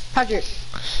 Patrick.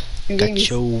 You're getting Got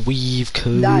your weave,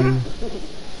 cool. Die.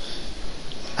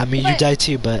 I mean, you died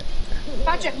too, but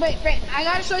Patrick, wait, I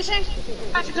gotta show you something.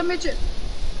 Patrick, come here too.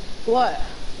 What?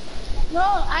 No,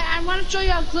 I want to show you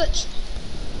a glitch.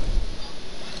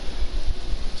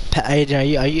 Aiden,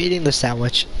 are you eating the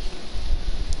sandwich?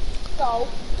 No.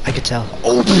 I can tell.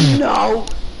 Oh No.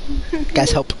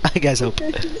 guys, help! Guys, help!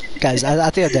 Guys, I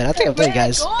think I'm dead. I think I'm dead,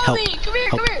 guys. Help! Come here, Help.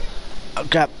 come here. Oh,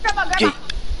 grab! Grab Gee.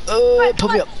 on. Pull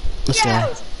me up. Let's go.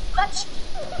 Yes. Let's.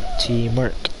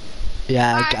 Teamwork.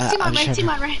 Yeah, Team I'm on, right? trying. Team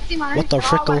on, right? Team on, right? What the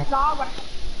frickle? No,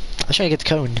 I'm trying to get the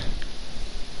cone.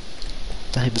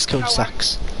 This cone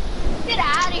sucks. get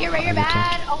out of here, right? You're Okay.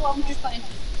 bad. Oh, I'm just playing.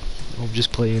 I'm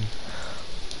just playing.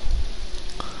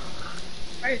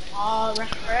 Praise God,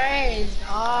 praise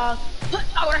God.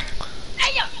 Over.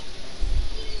 Hey, yo.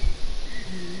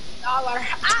 Over.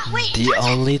 Ah, wait. The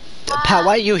only Pat,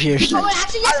 why are you here? Oh, wait,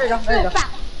 actually, yes. There you go, Do there you it, go. Pat.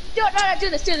 Do it, no, do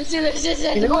this.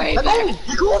 Let go, Way let better.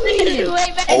 go. This is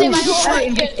way better Oh, than my whole Sorry,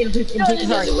 idea. No, this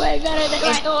sorry. is way better than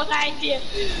my whole idea.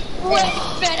 Way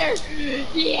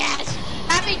better. Yes.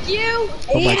 Having you.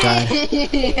 Oh my god.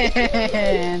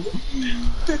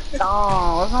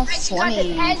 Oh, that's not Right,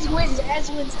 you got funny. this.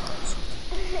 As wins.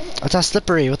 It's not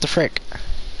slippery. What the frick?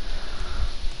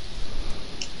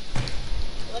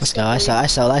 Let's go. I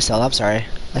sell. I'm sorry.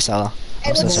 I sell.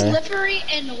 I'm It so looks sorry. slippery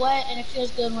and wet, and it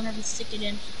feels good whenever you stick it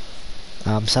in.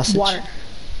 Sausage. Water.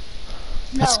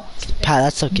 No. Pat,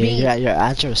 that's so gay. Me. Your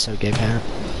answer was so gay, Pat.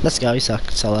 Let's go. You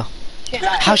suck, Solo.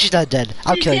 How's she not dead?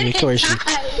 I'll kill you. Where is she?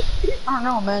 I don't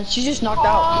know, man. She just knocked Oh,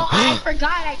 out. I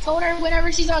forgot. I told her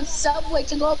whenever she's on Subway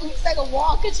to go up and take a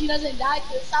walk and she doesn't die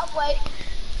to the Subway.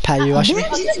 Pat, you watching me?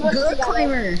 Man, she's a good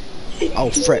climber. Oh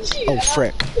frick. Oh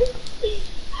frick.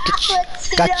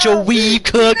 Got your weave,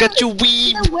 cuz. Got your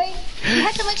weave. Wait, you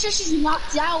have to make sure she's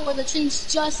knocked out where the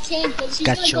trains just came. But she's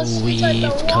Got gonna your go straight weave,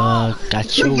 to the wall. cuz.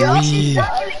 Got your Girl, she's weave.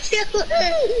 trying to kill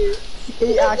her.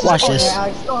 Hey, Alex, Watch go in this. There,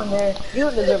 Alex, go in there. You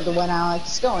don't deserve to win, Alex.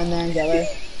 Just go in there and get her.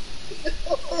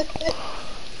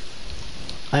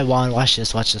 I won. Watch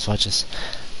this. Watch this. Watch this.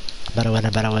 I better win. I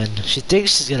better win. She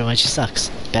thinks she's gonna win. She sucks.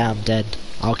 Bam, dead.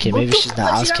 Okay, maybe she's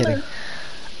not. I was kidding.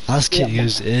 I was kidding.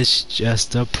 It's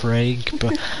just a prank,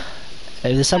 bro.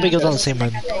 If somebody goes on the same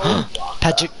run,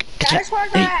 Patrick. That's why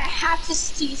I have to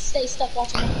stay stuck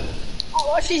watching her.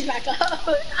 Oh, she's back up.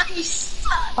 Nice.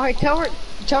 Alright, tell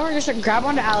her just to grab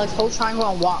onto Alex, hold triangle,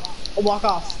 and walk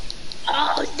off.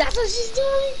 Oh, that's what she's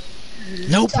doing.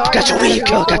 Nope. Got your weave,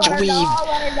 girl. Got your weave.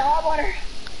 Water.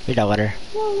 We don't let her.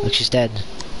 Look, she's dead.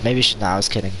 Maybe she's not. I was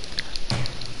kidding.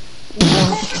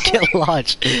 Get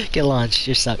launched. Get launched.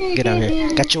 You suck. Get over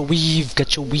here. Got your weave.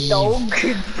 Got your weave. No,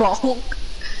 good bonk.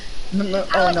 No,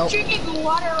 oh I'm no. drinking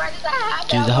water right as I have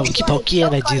Do the hokey pokey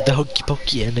and I do the hokey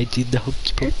pokey and I do the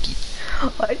hokey pokey.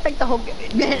 I think the whole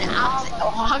man, Alex.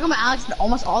 How come Alex in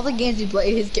almost all the games he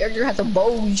played, his character has a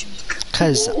Boge?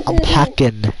 Cause I'm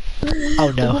packing.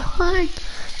 Oh no. What?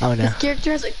 Oh no. His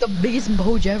character has like the biggest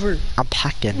Boge ever. I'm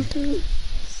packing.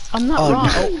 I'm not Oh wrong.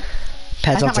 no. Oh,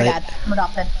 Pat, that's don't not my say dad. I'm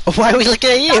adopted. it. Why are we looking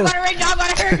at you? Dog water.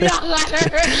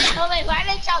 Why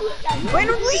did y'all look at me? Wait,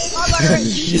 no,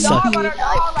 please. You suck. Dog water.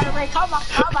 Come on.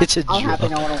 It's a I'm happy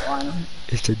draw. no one won.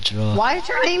 It's a draw. Why is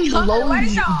her name Why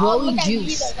did y'all all Blowy look at me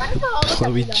Juice? though? Why did y'all all look at me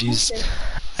Chloe though? juice.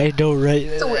 I know, right?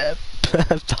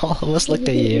 All of us looked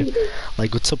at you.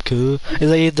 Like, what's up, cool?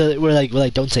 It's like we're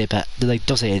like, don't say it, Pat. They're like,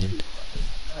 don't say it.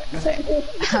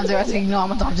 I was saying, no,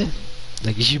 I'm adopted.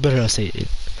 Like, you better not say it.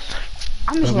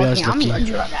 I'm just Maybe I was looking. I'm lucky.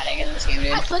 dramatic in this game,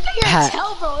 dude. I look at your Pat.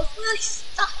 tail, bro. It's really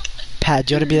stuck. Pat,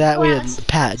 do you want to be that way?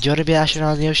 Pat, do you want to be an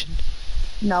astronaut in the ocean?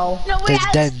 No. No, wait.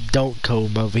 Then don't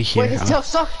come over here. Wait, his tail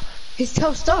stuck. His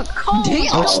tail stuck. Comb. Damn.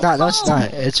 No, it's not. No, it's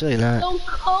not. It's really not. Don't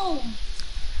comb.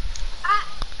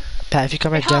 Pat, if you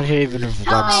come right down here even if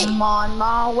once, Come on,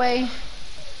 my way.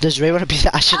 does Ray want to be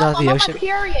the astronaut in the I'm on ocean? my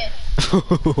period.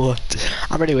 What?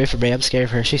 I'm already away from Ray. I'm scared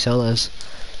of her. She solos.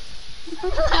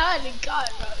 Oh my god,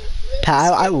 bro.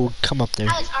 Pat, I will come up there.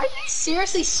 Alex, are you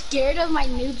seriously scared of my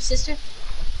noob sister?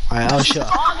 Alright, I'll show.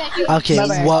 All that you Okay,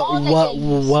 Bye-bye.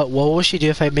 what will she do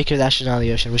if I make her the astronaut in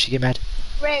the ocean? Will she get mad?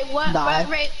 Ray, what? Die.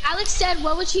 Ray, Alex said,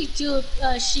 what would she do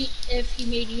if he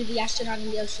made you the astronaut in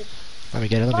the ocean? Let me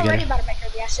get her. Let We're me already get her. about to make her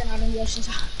the astronaut in the ocean.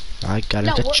 So. I got her.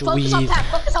 No, Got your focus on weave. Pat.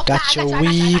 Focus on Got Pat. your I got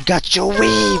weave. Got your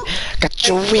weave. Got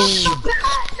your weave.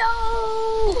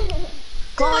 No.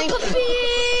 Climb.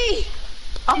 Puppy.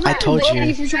 I'm I not told ready you.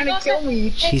 if you're trying to kill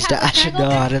me. She's the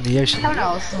astronaut in the ocean.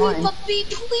 No, it's fine. puppy,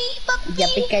 please, puppy. Ya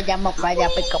pica, ya moca, ya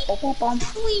pica, pom pom pom.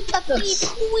 Please, puppy, please.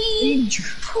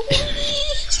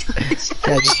 Please.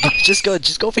 Yeah,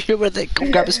 just go over here with it. Go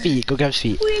grab his feet. Go grab his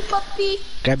feet. Please, puppy.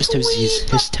 Grab his toesies.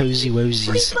 His toesy Please,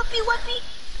 woesies. puppy, wuppy.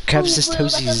 Grab his Like a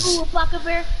toesies. little block of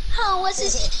air. Oh, what's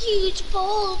this huge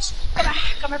bulge?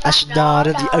 Come I should nod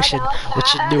in the ocean.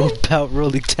 What you know about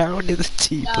rolling down in the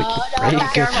deep like a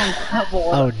breaker?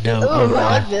 Oh no. Ooh, Oh I no.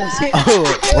 like this.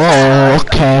 Oh,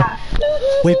 okay.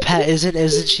 Wait, Pat,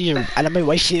 isn't she your anime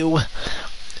waifu?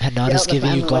 Hanada's Yeah,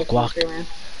 giving you the guac family guac. life, man.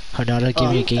 Hanada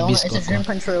giving you game It's guac a dream guac.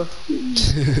 come true.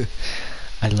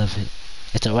 I love it.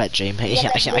 It's a wet dream. Hey,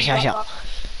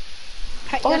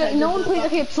 Oh, no one, please,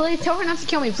 okay, please tell her not to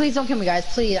kill me. Please don't kill me, guys.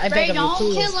 Please, I beg Ray, of you, don't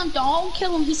please. kill him. Don't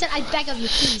kill him. He said, I beg of you,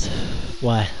 please.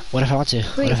 Why? What if I want to?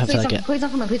 What Please, if I please, feel like don't, it? please don't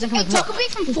come in. Please don't come Hey, in. Joker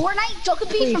from Fortnite? Joker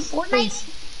Please, from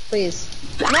Fortnite? Please.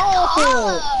 Back No!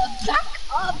 up! Back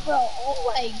up, bro.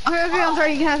 Oh my Okay, okay, I'm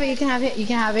sorry. You can have it. You can have it. You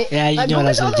can have it. Yeah, you know go what I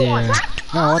was with gonna the do. other one.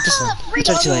 No, I want this one. It's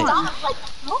already too late.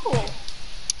 No.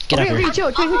 Get Okay, over okay, here. chill.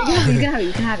 You can have it. You can have it.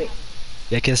 You can have it.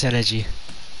 Yeah, get this energy.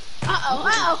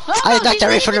 Uh-oh. I knocked that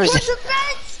right from the reason.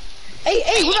 Hey,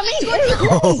 hey, what I mean? Leave me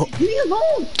alone.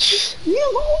 Leave me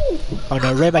alone. Oh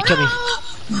no, Ray might kill me.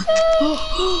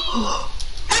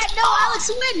 No, Alex,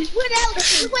 win. Win,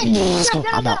 Alex. Win. Let's go.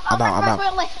 I'm out.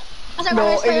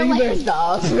 No, you better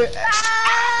stop.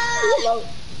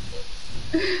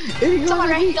 Come on,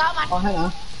 Ray. Come on. Oh, hang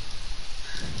on.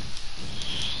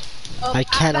 I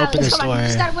can't open this Come on, you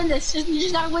just door. gotta win this. You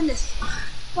just gotta win this.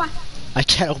 Come on. I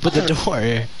can't open the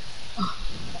door.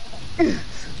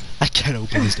 I can't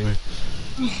open this door.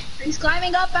 He's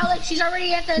climbing up, Alex. He's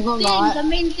already at the No, thing, not. the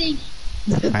main thing.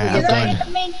 Alright, He's I'm already done. at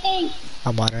the main thing.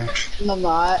 I'm on her. No, I'm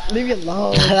not. Leave me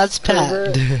alone. That's Pat.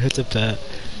 pervert. That's a Pat.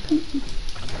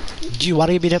 Do you want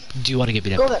to get beat up? Do you want to get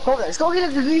beat Go up? there, go there. Let's go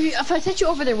get it. If I set you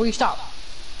over there, will you stop?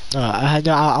 No,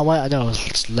 I want. No,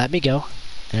 just let me go,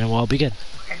 and we'll all be good.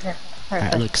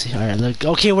 Alright, look. See. Alright, look.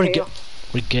 Okay, we're good.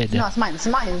 We're good. No, it's mine. It's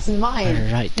mine. It's mine.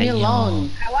 Alright, Leave me alone.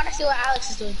 I want to see what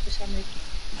Alex is doing for some reason.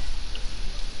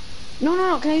 No, no,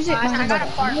 no. Can I use it? I got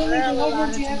a fart.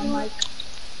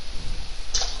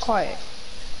 Quiet.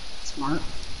 Smart.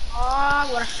 Oh,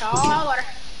 water. Oh, water.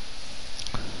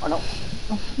 Oh, no.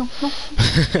 No, no, no.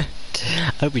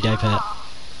 I hope we die, Pat.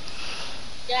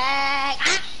 Yeah.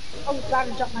 Ah. Oh, God,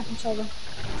 I dropped my controller.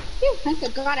 Phew,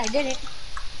 thank God I did it.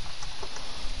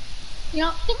 You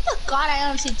know, thank God I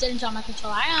honestly didn't drop my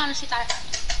controller. I honestly thought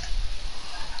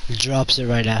Drops it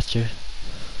right after.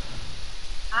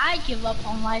 I give up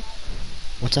on life.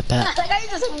 What's up, Pat? Like, I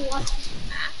just want to.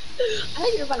 I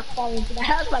think you're about to fall into that.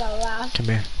 I was about to laugh. Come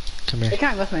here. Come They here.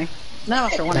 can't with me. None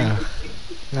of us are winning. No.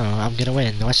 No, I'm gonna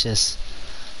win. Watch this.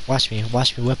 Watch me.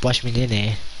 Watch me whip. Watch me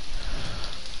nene.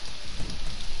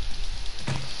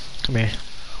 Come here.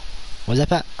 What's that,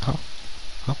 Pat? Huh?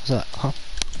 Huh? What's that? Huh?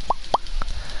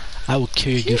 I will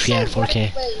kill your Did you goofy say at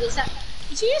 4K. Wait, is that?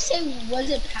 Did you just say was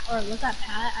it Pat or was that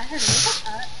Pat? I heard was that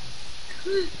Pat?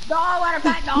 Dog water,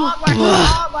 Pat. Dog water.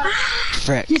 Dog water.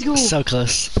 Frick. Let's go. So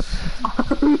close.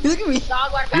 Look at me.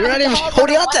 Dog water. Pat. You're not even Dog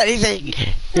holding water, on to anything.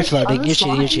 You're floating. I'm You're cheating.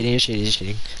 You're fine. cheating. You're cheating. You're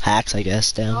cheating. Hacks, I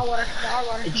guess. Down. Dog water. Dog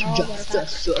water. Dog water. Just Pat. a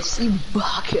sussy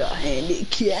baka and it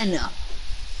can.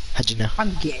 How'd you know?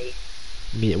 I'm gay.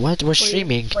 Me? What? We're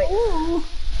streaming. Wait. Ooh. Oh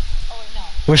no.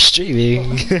 We're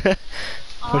streaming.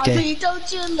 Okay. Audrey,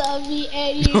 don't you love me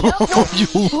any?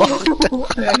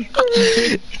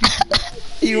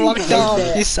 You walked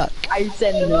off. You suck. I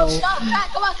said no. Stop, Pat.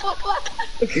 Come on, come on, come on.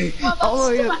 Okay. Come on, Oh,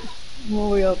 come yeah. on.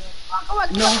 Oh, yeah. Come on,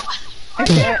 come No. on.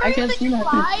 I can't see nothing.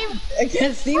 Five. I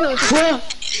can't see no.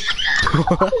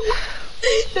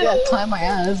 Yeah, climb my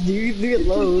ass, dude. Look at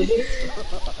load.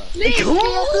 Please,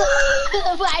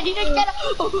 I need to get up.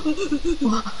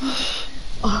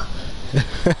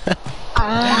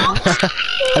 Ah,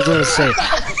 I was gonna say.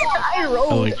 I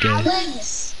rolled. Oh my god.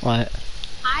 Alex, What?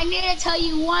 I need to tell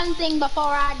you one thing before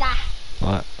I die.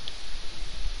 What?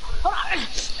 Hold on.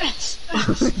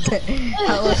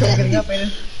 How much are we gonna go,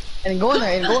 Aiden? And go in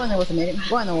there, and go in there with a minute.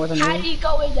 Go in there with a How do minute. you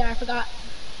go in there? I forgot.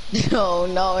 No,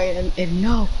 no, Aiden,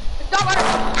 no. Don't worry.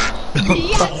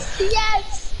 Yes,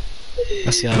 yes.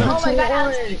 Let's go. Oh my god,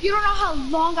 Alex, you don't know how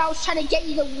long I was trying to get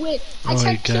you to win. I Oh my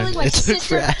tried killing God, my it took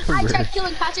sister. I forever. tried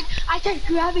killing Patrick. I tried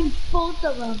grabbing both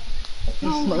of them.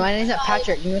 Oh My name's not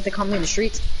Patrick. You know what they call me in the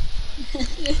streets?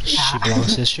 She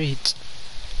belongs to the streets.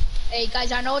 Hey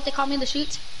guys, I know what they call me in the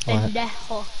streets. What?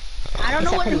 Pendejo. I don't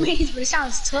know what it means, but it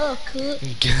sounds tough, cool.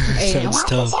 Sounds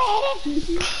tough.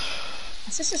 My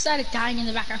sister started dying in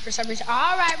the background for some reason.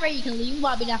 Alright, Ray, you can leave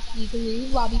lobby now. You can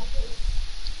leave lobby.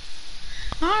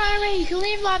 Alright, Ray, you can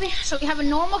leave lobby. So we have a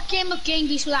normal game of Gang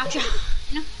Beasts without you.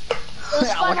 You know?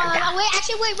 Wait,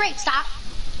 actually, stop.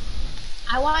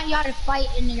 I want y'all to fight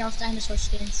in y'all's dinosaur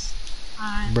skins.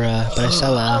 Bruh, but I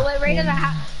sell Oh, out. wait, Ray doesn't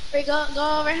have. Ray, go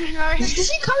over. Does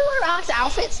she come wear Alex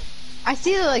outfits? I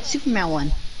see the like Superman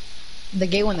one, the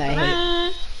gay one that I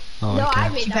hate. Oh, No, I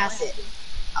okay. made She that passed one. it.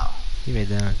 You made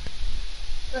that.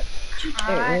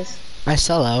 There it is. I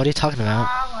sell out. What are you talking about?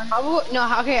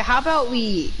 Okay, how about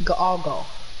we all go?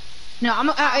 No,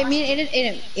 I mean,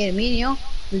 me and you,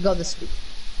 we go this week.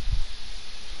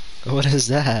 What is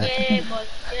that?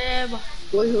 Yeah, boy.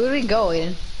 Where do we go,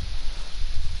 Aiden?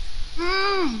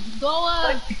 Go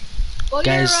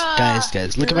Guys, your,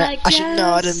 guys, look at my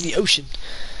astronaut in the ocean.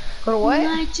 Go to what?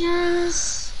 Like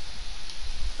just.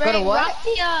 Go to Ray, what? rock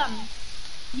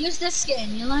the, use this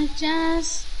skin. You like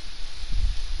jazz?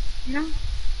 You know?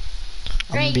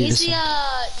 I'm Ray, gonna be use this the,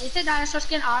 one. use the dinosaur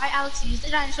skin. Alright, Alex, use the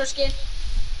dinosaur skin.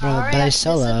 Bro, Alright, but I Alex,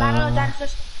 sell this is the battle of out.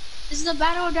 dinosaurs. This is the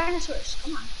battle of dinosaurs.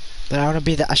 Come on. But I want to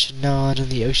be the astronaut in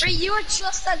the Ray, ocean. you are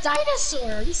just a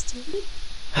dinosaur. Are you stupid?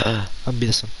 I'm gonna be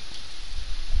this one.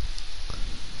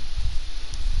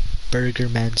 Burger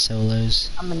Man solos.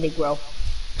 I'm a Negro.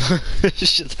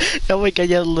 Oh my god,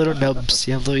 you have little nubs.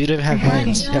 You don't even have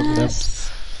hands. You have nubs.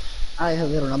 I have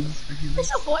little numbers for him.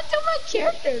 What to my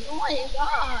characters? Oh my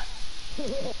god.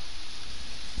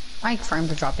 My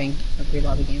frames are dropping. A great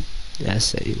lobby game. Yeah,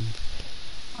 same.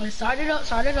 I started up.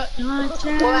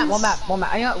 One map.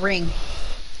 I got ring.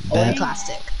 Bad. Only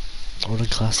classic. What a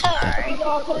classic. bet.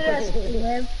 I'll put it as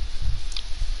live.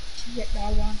 To get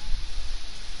dog on.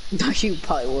 You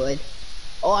probably would.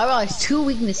 Oh, I realized 2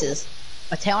 weaknesses.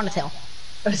 A tail and a tail.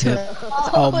 Yep.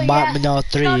 Oh, my, yeah. no,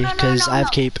 3, No, no, because I have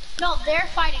no. cape. No, they're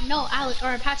fighting. No, Alex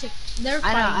or Patrick. They're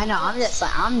I fighting. know. I'm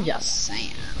just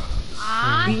saying.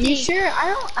 I You think sure?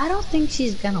 I don't think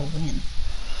she's gonna win.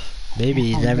 Maybe,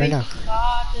 you never know.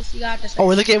 you got this. Oh,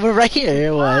 look at, we're right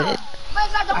here. What? Wait,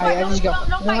 don't Alright, let's go.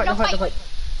 Don't fight. Wait.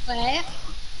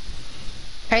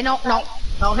 Okay, no.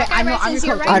 Okay, I know. I'm since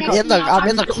your you're coach. right I'm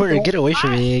in the corner. Get away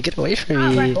from me. Get away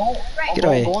from me. Get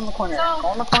away. Go in the corner. So,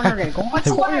 Go in the corner. Go in the What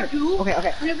you corner. wanna do?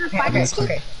 Okay. Whenever Okay, fighters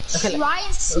okay. try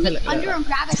and sneak look. under and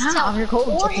grab his tail. I'm your coach.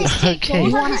 Or his tail. Okay.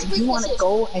 Those are his You wanna weaknesses.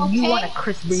 go and you Okay? wanna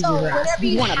Chris Breezer So her ass. whenever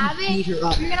You you wanna have beat it, her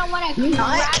up. you're gonna wanna You grab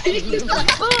not. it. You're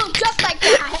gonna boom, just like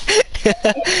that.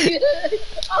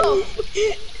 Oh.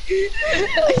 You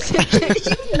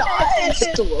not.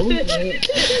 Slow man.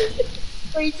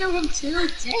 But you threw him too,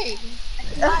 dang.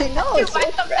 I know. You're It's my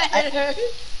competitor.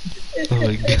 Oh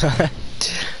my god.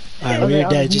 Alright, we're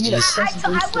dead. GG's. I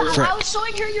was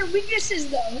showing her your weaknesses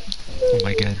though. Oh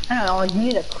my god. I don't know, like, you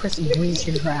need a Chris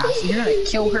Breezer her ass. You're gonna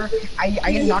kill her. I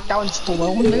get knocked out and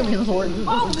slow. Look at me, Lord.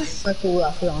 Oh. That's cool.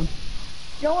 That's on.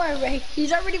 Don't worry, Ray.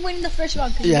 He's already winning the first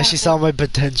round. Yeah, she saw my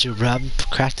potential, bro. I'm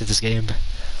cracked at this game.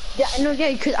 Yeah, no,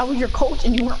 yeah, because I was your coach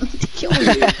and you weren't meant to kill me.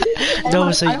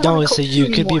 No, so you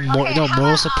could be more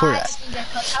moral support.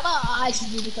 How about I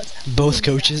should be the coach? Both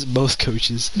coaches.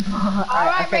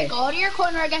 Alright, okay. Ray, go to your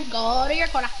corner again. Go to your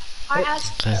corner. Alright, Alex.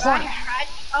 Okay. Right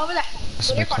over there. That's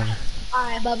Go to my your corner. corner.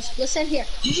 Alright, Bubs, listen here.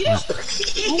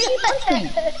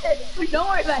 Don't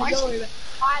worry about it.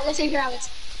 Alright, listen here, Alex.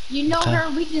 You know Okay. her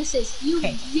weaknesses. You've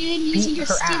been using Beat your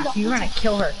her skin the ass. whole You're gonna time.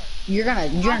 kill her. You're gonna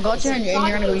go to her and you're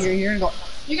gonna go. You're gonna go.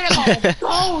 You're gonna go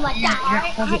like that,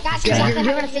 alright? Alright, that's You're exactly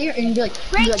gonna see her and you'll be like,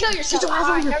 Ray, you'll be kill like, yourself. "Sister, why is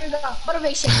Alright, over there we go.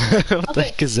 Motivation. What the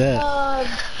heck is that?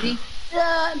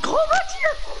 Go back to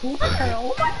your corner.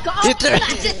 Oh my god. You threw-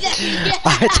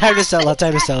 Alright, time to sell.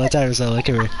 Come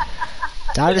here.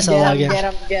 Time to sell again.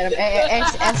 Get him.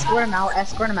 Escort him out. Oh,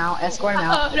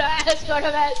 no,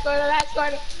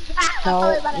 escort him. Ah, No, I'm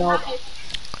sorry no. about it.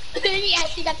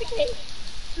 Yes, you got the cake.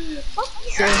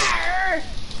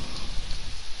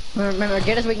 Remember,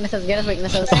 get his weaknesses.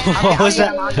 What was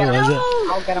that? What was that?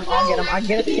 I'll get him. I'll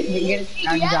get his.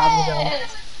 Good job.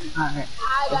 Yes. Alright.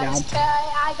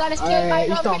 I got his kid. Alright,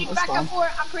 I'm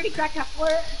pretty cracked up for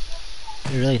it.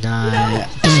 You're really not.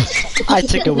 I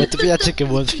took it with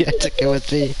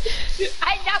me.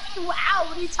 I knocked you out.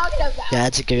 What are you talking about? Yeah, I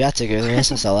took it. That's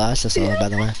a sell, by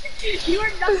the way. You were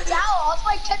knocked out. Also,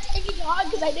 I kept taking on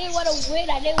because I didn't want to win.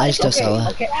 I still sell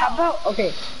it. Okay, how about look,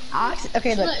 if Alex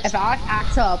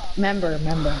acts up, member.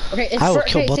 Okay, it's I will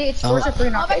kill both- say it's first or 3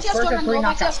 Go back knockouts. to your First or 3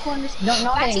 corners. knockouts. No,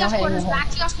 Back to your corners. no. Back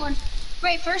to your corners.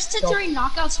 Wait, first to 3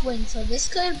 knockouts win, so this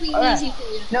could be Alright. easy for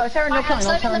you. No, sorry, no Alright, killing,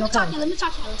 Alex, no let me talk to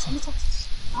killing. you.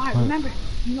 Alright, remember,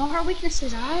 you know her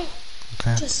weaknesses, alright?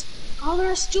 Okay. Just call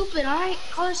her stupid, alright?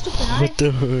 What the heck?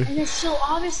 And then she'll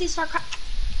obviously start crying.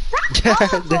 Just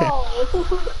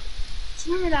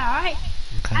remember that, alright?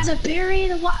 Okay. As a berry,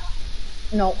 the what?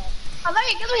 No.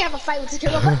 Let me have a fight with this kid.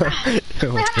 I gotta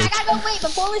go wait.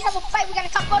 Before we have a fight, we gotta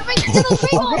talk motivation to those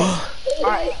people.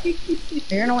 Alright.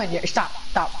 You're gonna win. Stop.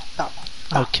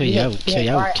 I'll kill you. I will kill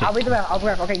you. I will Alright, kill I'll be the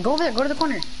ref. Okay, go over there. Go to the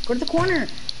corner. Go to the corner.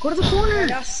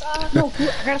 No, I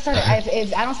gotta start it.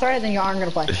 If I don't start it, then you aren't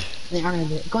gonna play. Then you aren't gonna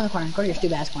do it. Go in the corner. Go to your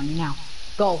stupid ass corner now.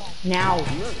 Go now.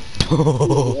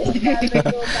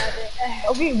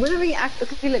 Okay, what are we act?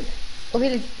 Okay, look.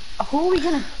 Who are we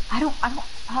gonna? I don't.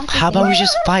 How about we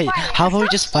just fight? How about we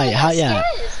just fight? How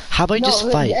about we just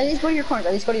fight? At least go to your corner.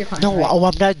 No, right?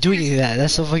 I'm not doing that.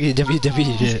 That's so fucking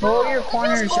WWE shit. Go to your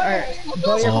corners. Go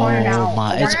to your corner now. Oh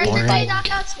my, it's boring.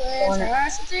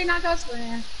 Three knockouts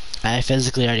win. I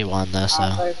physically already won though,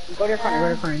 so. Go to your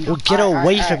corner. Well, get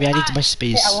away from me. I need my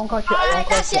space. I won't coach you. Alright,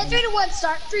 that's it. 3, 2, 1,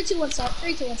 start. 3, 2, 1, start.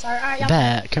 3, 2, 1, start. Alright, y'all.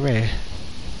 Bet, come here.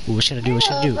 Ooh, what should I do? What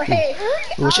should I do?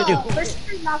 What should I do? First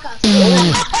 3 knockouts.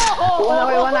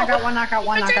 One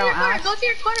knockout. Go to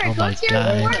your corner. Oh my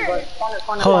God.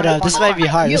 Corner. Hold up, this might be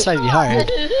hard.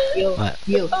 What?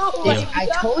 You. I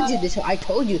told you this. I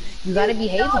told you. You gotta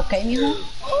behave, okay, Mijo?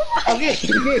 Okay.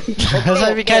 This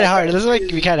might be kind of hard. Hold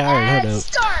up.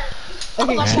 Start.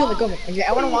 Okay, come here.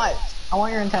 I wanna watch. I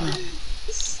want your antenna.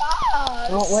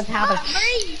 Stop. What happened?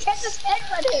 You can't just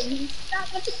headbutt him.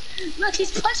 Look,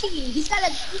 he's punching you. He's got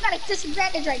a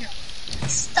disadvantage right now.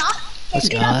 Stop. Let's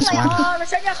go, that's one.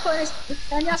 Return your corners.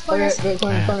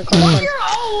 Corner.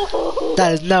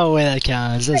 That is no way that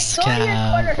counts. This Go to your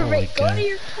counts. corner, Oh my Rick. Go to God.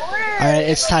 your corner. Alright,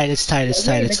 it's tied. Tied.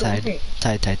 Okay.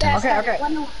 God.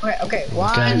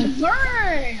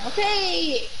 Burn.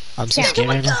 Okay. I'm so scared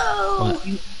right now. What?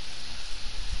 Go.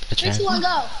 That's 3, 2, 1, right.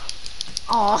 go.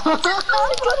 Aw. What the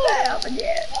hell?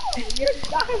 You're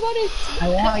not about it. I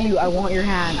want your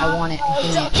hand. I want it.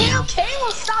 Okay,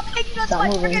 well stop hitting us Stop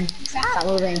like moving. freaking Stop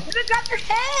moving. You're gonna grab your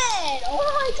head. Oh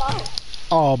my God.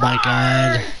 Oh my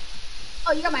God.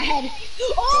 Oh, you got my head.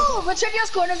 Oh, return your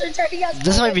corners.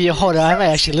 This might be. Hold on, I might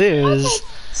actually lose.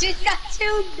 She's got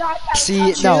 2 knockouts.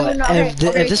 See, no.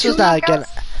 If this was not again,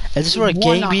 if this were a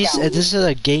gang beast, if this was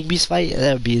a gang beast fight,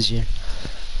 that would be easier.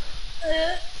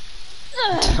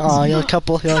 Oh, you're a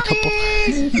couple. Alright,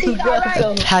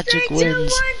 Patrick 3, 2, 1,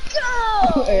 wins.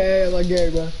 go. Hey, my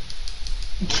God, bro.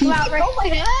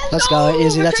 Let's go.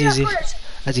 Easy. That's easy.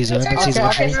 That's easy. That's easy.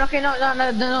 Okay, no,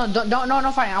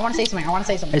 fine. I want to say something.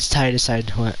 It's tied.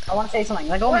 What? I want to say something.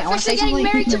 Like, oh man, I want to say We're something.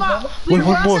 getting married tomorrow. Wait,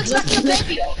 one more. Ross has a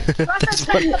baby.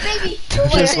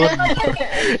 Just one.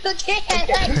 The kid. I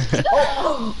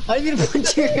didn't mean to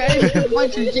punch you. Okay.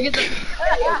 One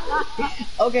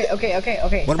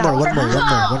Okay, more.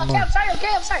 I'm sorry.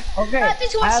 Okay. 3,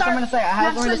 2, 1, I have start. something to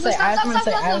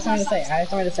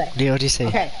say. Leo, what do you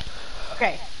say?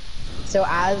 Okay. So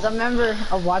as a member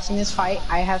of watching this fight,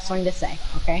 I have something to say.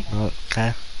 Okay.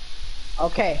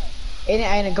 Okay.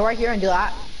 And go right here and do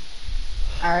that.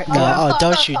 All right. No, oh,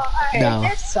 don't you? No.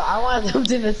 So I want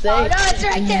something to say. Oh, no, it's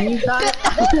right there.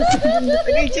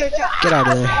 Get out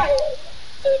of there.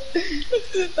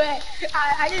 But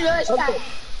I didn't realize that.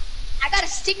 I got a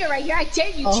stinger right here. I dare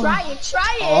you. Try it.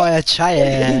 Oh, yeah, try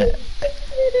it.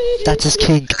 That's his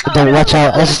kink. Don't watch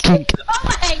out. That's his kink. Oh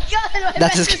my God.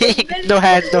 That's his kink. No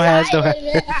hands. Oh my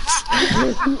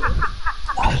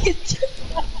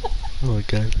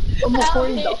God.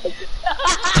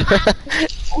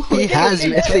 He has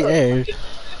you in the air. 3,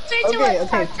 2, 1,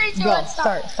 start. 3, 2, 1,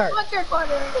 start. Fuck your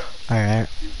corner. Alright.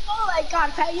 Oh my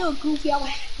God, Pat, you a goofy. I'm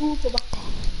a goofy.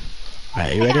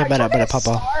 Alright, you ready? I better pop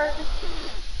off.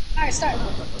 Alright, start.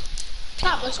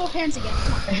 Stop, let's hold hands again.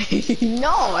 Come on.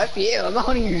 No, F you. I'm not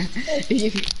holding your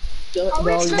hand. Are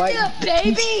we expecting a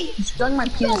baby? You strung my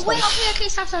penis. No, wait, okay,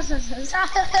 stop.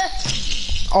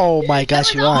 Oh my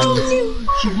gosh, you won.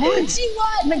 She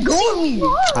won. Let go of me.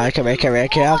 Alright, come here.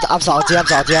 I'm salty. Like,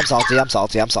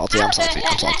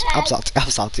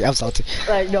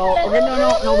 no. Okay,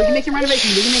 no. We can make some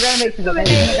renovations.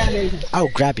 Okay? I'll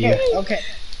grab you. Okay.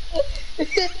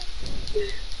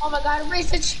 Oh my God,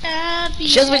 race the champion.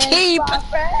 She has my cape.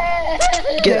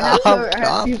 Get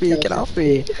off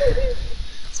me.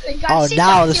 Oh,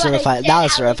 now let's do a fight. I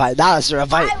was about to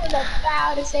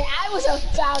say,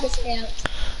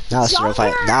 Now it's a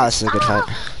fight. Now it's a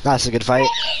good fight.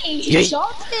 Hey,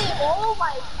 jumped it. Oh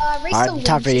my God, race the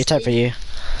Alright, time for you.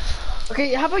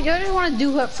 Okay, how about you just want to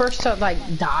do her first to like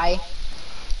die?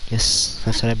 Yes,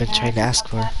 that's what I've been trying to ask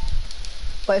for.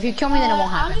 But if you kill me, then it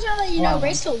won't I'm happen. just gonna let you know,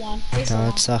 race still won. No,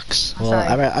 it sucks. Well, sorry.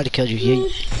 I already killed you.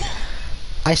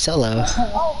 I solo.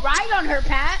 Oh, ride on her,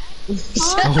 Pat.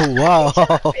 Oh, whoa.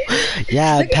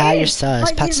 Yeah, Pat, you're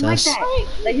sus. Pat's sus.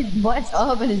 Like his butt's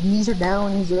up and his knees are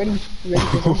down. He's ready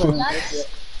for something.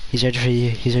 He's ready for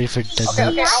you. He's ready for the Okay, I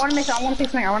want to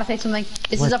say something.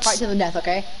 This is a fight to the death,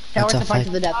 okay? Tell us What's a fight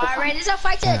to the death. Alright, this is a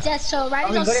fight to the death, so right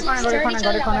Okay, go to your corner, go to your corner,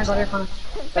 go to your corner, go to your corner.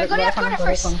 Go to your corner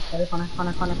first. Go to your corner.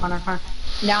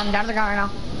 Down to the ground right now.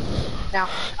 Now.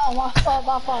 Oh, my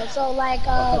fault. So, like,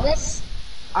 this.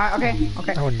 Alright,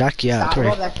 okay. I will knock you out. Stop, Come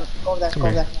here. go there.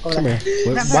 Come here.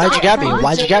 Why'd you grab me?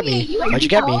 Why'd you grab me? Why'd you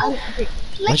grab me?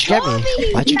 Why'd you grab me?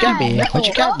 Why'd you grab me? Why'd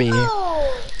you grab me?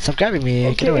 Stop grabbing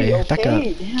me. Get away. Back up.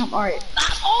 Damn, alright.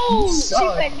 Oh, she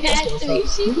went nasty.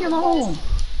 Leave me alone.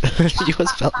 You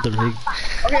almost felt the ring.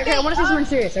 Okay, I want to say something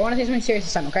serious.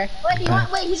 This time, okay? Wait,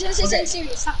 he's gonna say something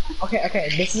serious. Okay.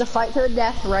 This is a fight to the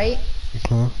death, right?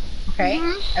 Okay.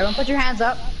 Everyone put your hands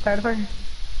up. Right, put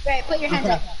your hands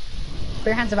up. Put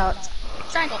your hands about.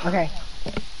 Triangle.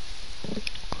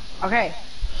 Okay.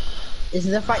 This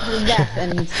is a fight to the death,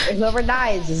 and whoever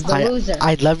dies is the loser.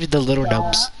 I love you, the little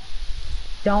nubs.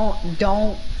 Don't.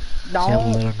 Yeah,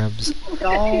 little nubs.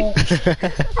 Don't.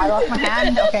 I lost my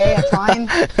hand. Okay, that's fine.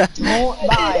 Don't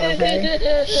die.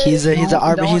 Okay. He's an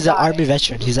army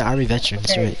veteran. He's an army veteran.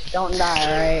 That's Okay, right. don't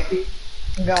die.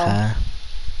 Alright.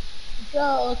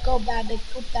 Go. Go, Babbitt,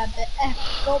 go, Babbitt. I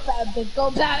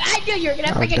knew you were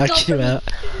gonna freaking knock go you for me. out.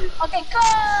 Okay, go!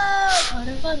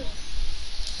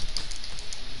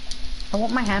 I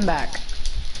want my hand back.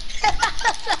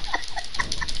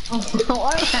 I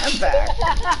want my hand back.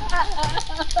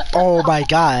 Oh my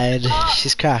god,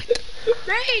 she's cracked.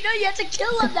 Ray, no, you have to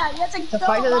kill him now. You have to kill The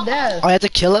fight to the him. death. Oh, I have to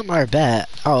kill him or bet?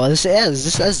 Oh, this ends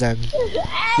then.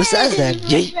 This ends then.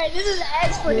 This is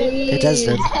ends for him. It does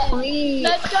then. Please.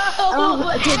 Let's go. I don't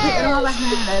have a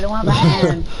hand. I don't have a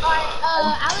hand.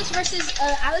 Alright, Alex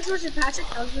versus Patrick.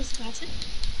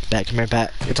 Bet, come here,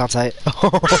 bet. It's on site.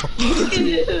 Alex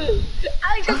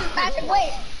versus Patrick.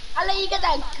 Wait, I'll let you get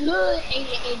that good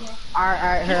aim.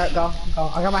 Alright, here, go.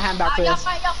 I got my hand back for Y'all this.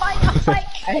 fight.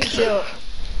 I hate you.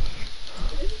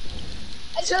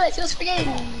 I just realized he was freaking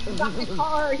Rocket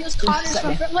Car. He was Connors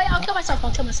from. Wait, I'll kill myself.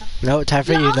 No, time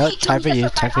for you. No, time for you.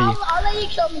 I'll let you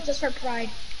kill me just for pride.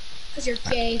 Cause you're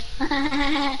gay.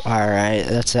 Alright,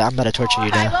 that's it. I'm about to torture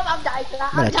you now. I'm dying for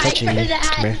that. I'm gonna torture you.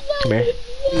 Come here.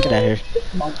 Get out of here.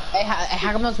 Hey,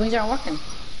 how come those wings aren't working?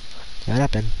 What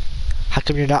happened? How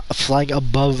come you're not flying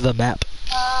above the map?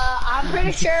 I'm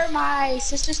pretty sure my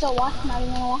sister still watching. I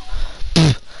don't know.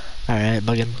 Alright,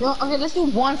 bugging. Well, okay, let's do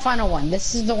one final one.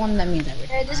 This is the one that means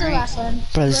everything. Okay, this is the last one.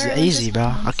 Bro, this is easy,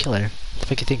 bro. I'll kill her.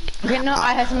 What do you think? Okay, no,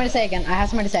 I have something to say again. I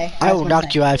will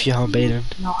knock you out if you help Baden.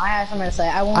 No, I have something to say.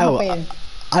 I won't help Baden.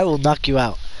 I will knock you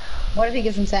out. What if he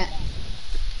gives consent?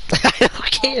 I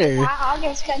don't care. I'll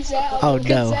give consent. Oh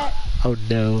no. Oh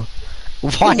no.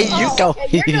 Why are you going?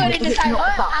 You're doing it this time.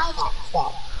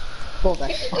 Stop. Go there.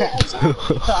 Okay. So I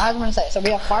have something to say. So we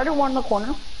have fire to one in the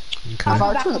corner. Okay.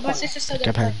 Fire two in the corner.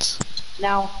 Grab hands.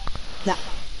 Now.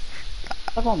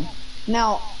 Stop on me.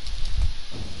 Now.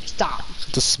 Stop.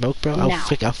 The smoke, bro.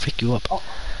 I'll freak you up. Oh.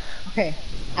 Okay.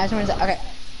 I just want to say. Okay.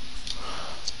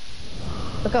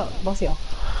 Look up, both of y'all.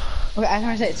 Okay, I just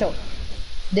want to say. So,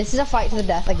 this is a fight to the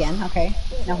death again. Okay.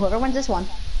 Now, whoever wins this one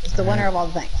is the winner of all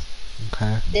the things.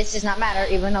 Okay. This does not matter,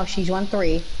 even though she's won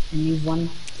 3 and you've won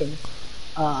 2.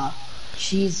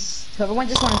 Whoever wins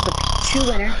this one is the true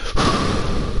winner.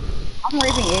 I'm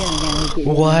raping Aiden again.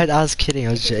 What? I was kidding.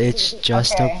 It's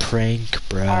just a prank,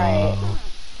 bro. Alright.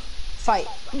 Fight.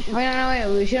 Wait,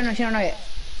 no, she don't know yet.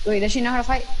 Wait, does she know how to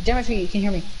fight? Jump if you can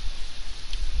hear me.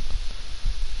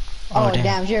 Oh,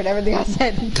 damn, she heard everything I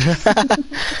said.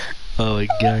 Oh my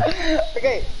god.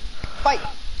 Okay, fight.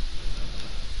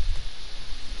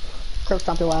 Curb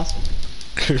stomp your ass.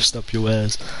 Cursed up your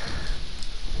ass.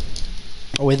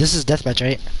 Oh wait, this is deathmatch,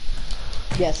 right?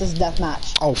 Yes, this is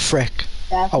deathmatch. Oh frick.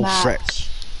 Deathmatch. Frick.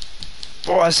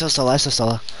 Oh, I saw Stella.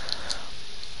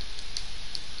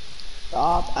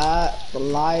 Stop at the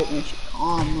light when she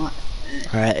come.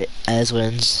 Alright, Ez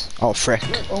wins. Oh frick.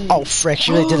 Oh frick,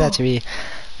 she really did that to me.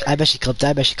 I bet she clipped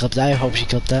that. I hope she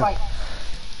clipped that. Fight.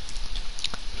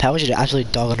 Pat, want you to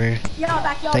absolutely dog on her.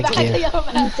 Thank you.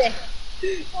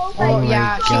 Oh,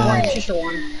 yeah, she won. She should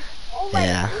won.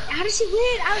 Yeah. How did she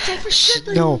win? I was like, for sure.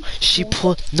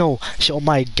 Oh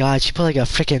my god, she put like a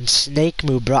freaking snake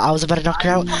move, bro. I was about to knock her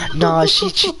out. Nah, she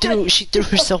threw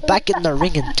herself back in the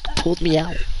ring and pulled me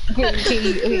out.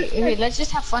 Okay, let's just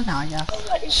have fun now, yeah.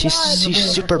 She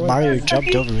Super Mario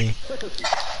jumped over me.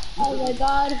 Oh my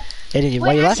god. Aiden,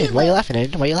 why you laughing,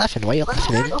 Aiden? Why you laughing, Aiden?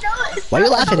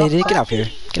 Get off here.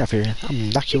 I'm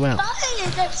gonna knock you out.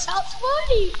 That sounds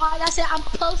funny. That's it. I'm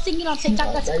posting it on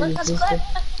TikTok. That's a clip.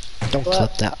 Don't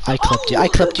clip that. I clipped you.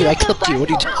 What are you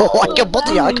doing? Oh, I can both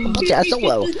of you. I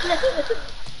solo.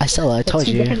 I saw it, I told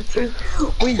you. Wait,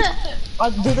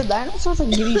 do the dinosaurs like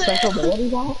give you special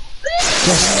abilities on it?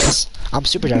 Yes, 'cause I'm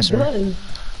super dinosaur.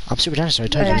 I'm super dinosaur, I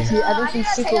told Yeah. you. I don't think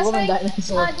Superwoman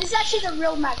dinosaur. This is actually the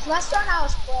real match. Last round I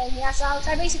was playing, yeah, so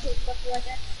I basically flipped you right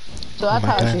there. So that's Oh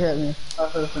my how God. she hit me.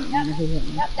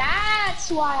 Yep,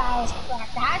 that's why I was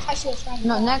cracked. That's why she was trying to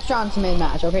No, next round's the main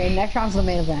match, okay? Next round's the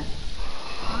main event.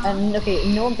 And, okay,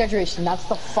 no exaggeration, that's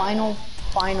the final.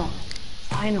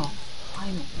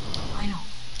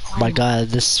 Oh my god,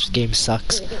 this game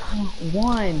sucks.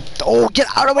 One. Oh, get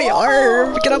out of my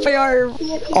arm! Get off my arm!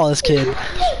 Oh, this kid.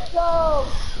 Let's go!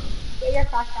 Get your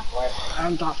cracked up for it.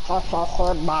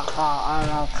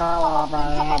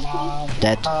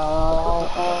 Dead.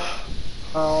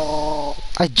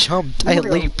 I jumped. I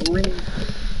leaped.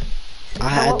 I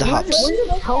had the hops. When did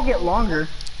this hell get longer?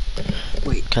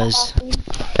 Because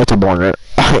it's a border.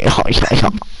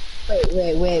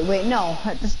 Wait, no,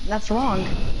 that's wrong.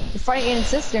 You're fighting your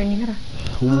sister and you gotta...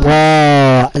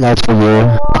 Wow, that's for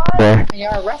you. There.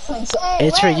 You're wrestling, so... Hey,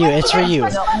 It's for wait, you, wait, it's for you.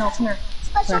 No, come here.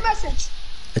 Special message.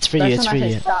 It's for you, it's for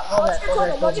you. Go to your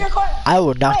corner, go to your corner. I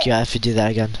will knock you out if you do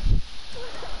that again.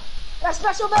 That's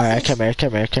special message. Alright, come here.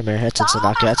 That's instant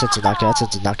knockout, that's instant knockout, that's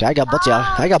instant knockout. I got both y'all.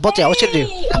 What you gonna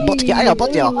do? I got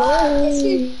both y'all.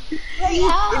 Wait,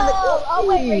 oh,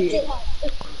 wait, did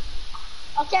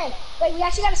okay, wait, we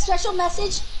actually got a special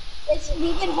message.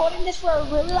 We've been holding this for a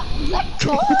really long let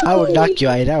go. I will knock you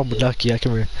out. I will knock you out.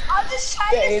 Come here. I'm just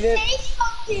trying to say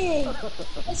something.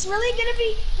 It's really gonna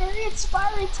be very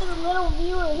inspiring to the little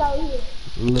viewers out here.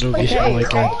 Little But bit. Oh my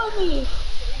god. follow me.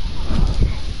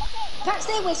 Can't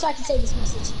stay away so I can say this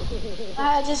message.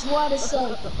 I just want to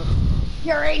say,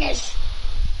 Uranus.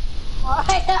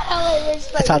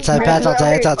 It's outside, Pat.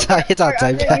 It's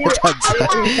outside.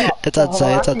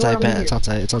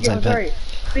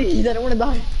 Please, I don't wanna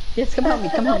die. Yes, come help me.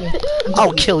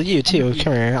 I'll kill you too.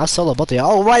 Come here. I'll solo both of you.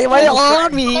 Oh, why you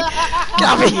on me? Get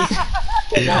off me.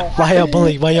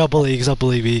 Why y'all bullying? Cause don't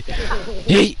believe me.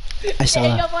 Yeet. I saw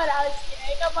Hang that. up on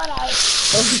Alex.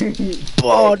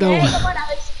 Oh no. Hang up on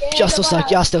Alex. Y'all still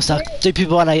suck. Y'all still suck. 3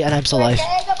 people and I'm still alive.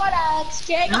 Hang up on Alex.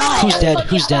 Hang up on Who's dead? Alex.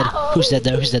 Who's dead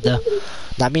though?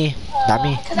 Not me. Cause I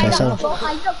Okay, so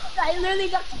literally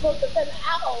got both of them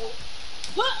out.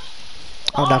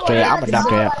 I'm not great. I'm not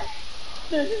great.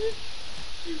 That's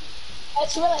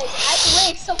really,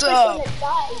 I so quick when it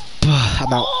died.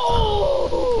 I'm out.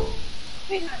 Oh!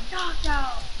 We got knocked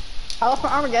out. I lost my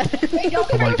arm again. Wait, don't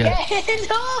Oh my get God. again.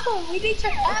 No, we need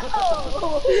your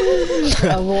ammo.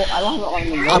 Well, I lost my arm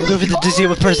again. I'm going for the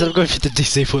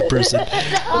disabled person.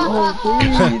 Oh,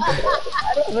 please. I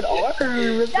don't have an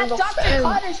arm. It's That's not Dr. fair.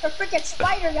 Connors for freaking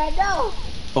Spider-Man, no.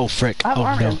 Oh frick. I have Oh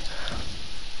armor. no.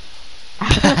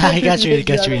 I got you in.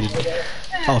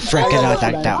 Oh frick, I got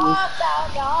knocked out.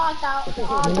 Knocked out.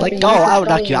 Let go, I will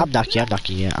knock you. I'm knocking you.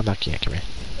 Come here.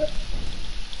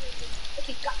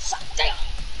 Okay, got shot down.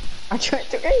 I tried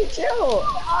to reach you.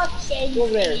 Okay, you're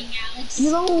there. kidding, Alex.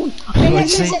 No. What's I it?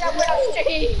 said I went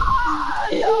upstairs.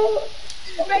 No.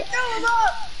 Right, throw him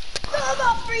up. Throw him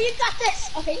up, Free. You got this.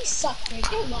 Okay, you suck, Free.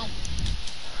 Come on.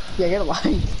 Yeah, get a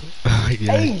line. Oh my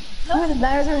god. Hey, none of the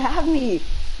dinosaurs have me.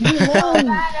 Leave me alone.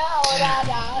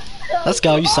 No. Let's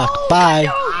go, you suck. Bye.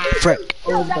 Frick.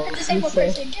 No, not the disabled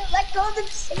person. Dude, let go of the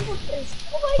disabled person.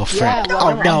 Oh frick. Yeah,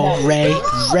 Oh no, Ray.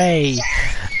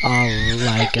 Oh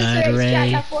my god,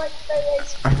 Ray.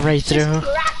 Ray through.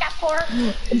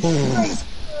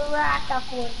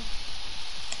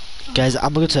 Guys,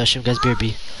 I'm gonna go to the ship, guys.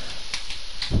 BRB.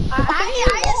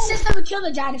 I insist that we kill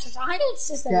the dinosaurs. I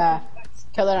insist that Yeah.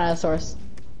 Kill the dinosaurs.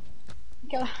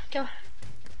 Kill her.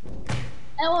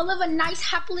 And we'll live a nice,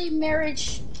 happily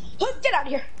marriage. Get out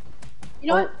of here. You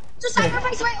know what? Just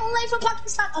sacrifice my own life for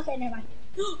Pakistan. Okay, never mind.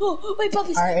 Oh, wait,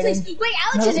 puppies, Alright, please. then. Wait,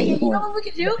 Alex is here. You know what we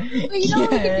can do? Wait, you know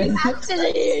what we can do? Alex is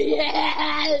here.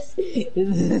 Yes.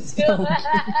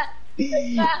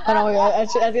 I know,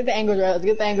 let's get the angles right.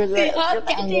 Get the angles right. Get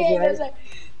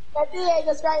the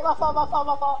angles right. My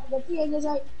fault. Get the angles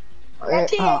right. Get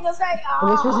the angles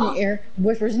right.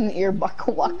 Whispers in the ear, buck.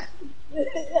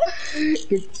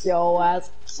 Get your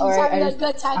ass. She's having a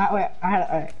good time.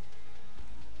 Alright.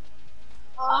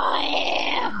 Oh,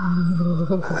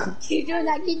 yeah. Keep doing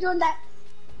that. Keep doing that.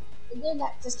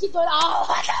 Just keep doing that. Oh,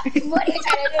 what are you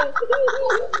trying to do?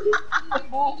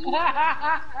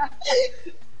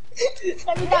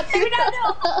 Let me down.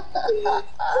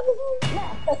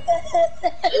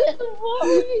 What are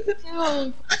you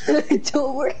doing?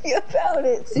 Don't worry about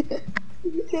it.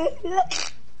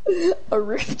 I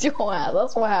ripped your ass.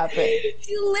 That's what happened.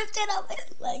 You lifted up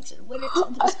his legs and went into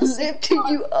I lifted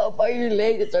you up by your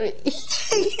leg and started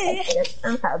eating.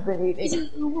 That's happening.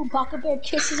 Ubu Baka Bear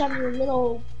kisses on your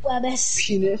little webs.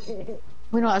 Penis.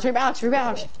 Wait, no, let's rip Alex.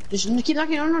 Just keep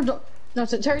knocking. No,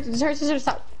 Terry,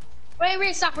 stop.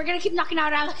 Wait, stop. We're gonna keep knocking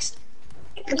out Alex.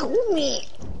 Go me.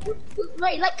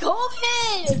 Wait, let go of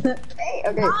him.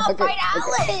 Okay. Fight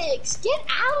Alex. Get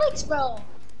Alex, bro.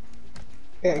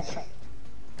 Okay.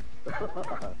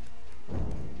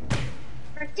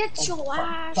 Get your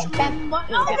ass. Oh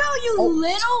no, you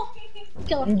little.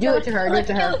 Kill her. Do it to her.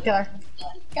 Kill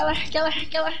her.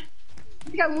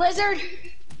 You're a lizard.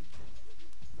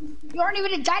 You aren't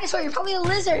even a dinosaur. You're probably a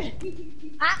lizard.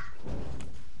 Huh?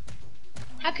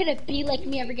 How could a bee like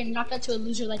me ever get knocked out to a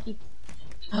loser like you?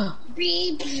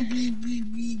 Bee.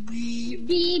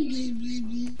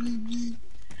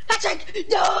 Patrick!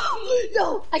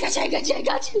 No! I got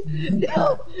you.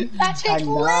 No! Patrick,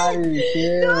 what?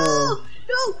 No!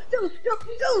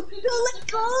 Let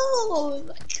go!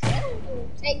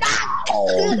 Say God!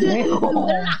 What did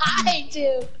I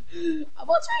do? I'm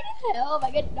all trying to help.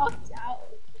 I get knocked out.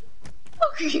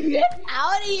 Get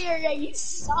out of here, you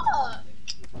suck.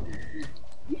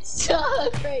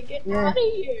 Ray. Get out of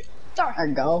here. Sorry. There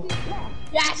you go.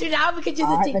 Yeah, so now we can do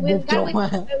the thing. We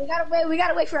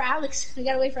gotta wait for Alex. We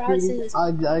gotta wait for Alex to do this.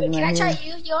 Can I try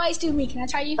you? You always do me. Can I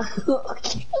try you?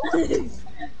 Okay.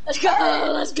 Let's go.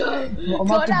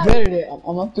 I'm up to better it.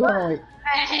 I'm up to it.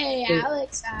 Hey,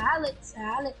 Alex.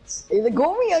 Is it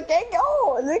go me? Okay,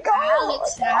 go. Is it go?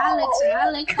 Alex.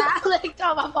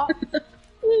 Oh, my fault.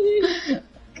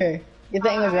 Okay. Get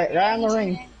the English right on the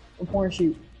ring. Before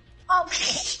shoot. Oh.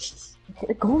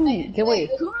 Go me. Get away.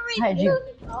 Hi, you.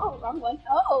 Oh, wrong one.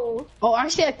 Oh. Oh,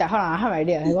 actually like that. Hold on. I have an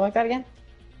idea. Can you go like that again?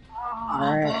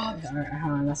 Alright.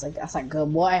 Hold on. That's like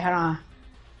good boy. Hold on.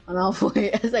 Oh no,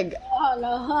 wait. It's like. Oh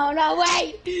no,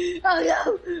 wait. Oh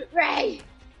no, Ray.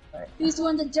 Right. He's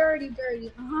doing the dirty.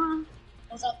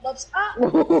 What's up?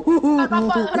 Hold on,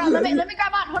 let me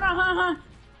grab on. Hold on,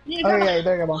 You need to grab on. Yeah,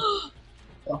 there you go.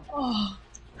 Oh.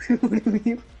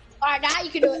 Alright, now you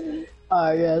can do it.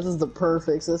 Yeah, this is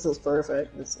perfect. Alright.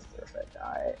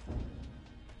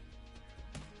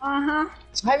 Uh-huh.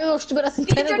 Have your little stupid ass You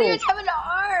don't tentacles. even have an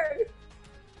arm.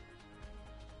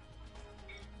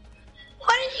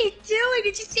 What are you doing?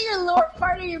 Did you see your lower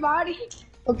part of your body?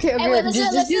 Okay. Hey, wait, let's do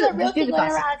the real let's do thing the whenever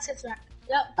classic. Alex hits that.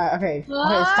 Yep. Okay.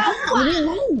 Stop. Leave me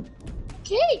alone.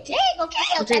 Okay, dang, okay,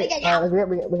 I'm trying to get you.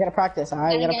 We gotta practice,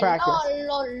 alright? We gotta practice.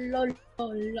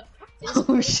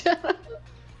 Oh, shut up.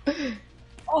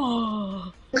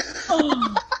 Oh. I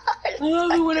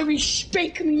love it whenever you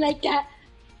spank me like that.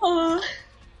 Oh,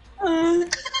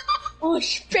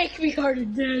 spank me harder,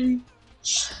 Daddy.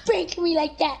 Spank me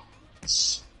like that.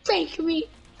 Spank me.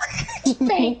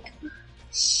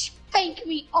 Spank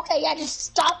me. Okay, yeah, just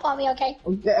stop on me, okay?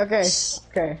 Okay.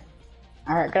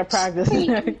 Alright, gotta practice.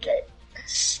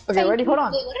 Okay, ready? Hold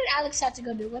on. Wait, what did Alex have to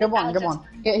go do? Come on.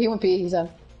 Yeah, he went pee, he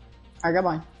said. Alright, come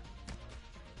on.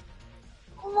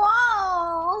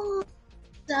 Whoa!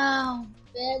 So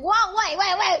big. Whoa, wait.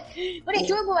 What are you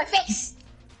doing with my face?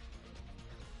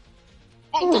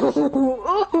 Hey, what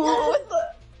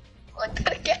did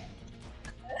I get?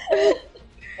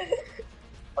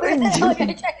 What are you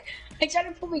doing? I tried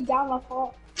to put me down my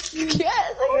fault.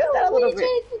 Yes, I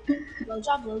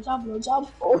Blowjob.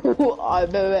 Oh, I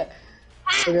bet.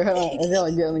 Okay, hold on. I feel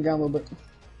like get on the ground a little bit.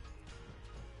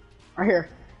 Right here.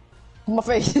 On my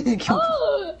face.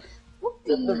 Oh,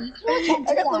 whoopee. I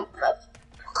got the...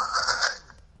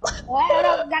 Hold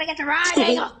on, gotta get the right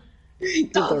angle.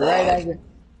 Get the right angle.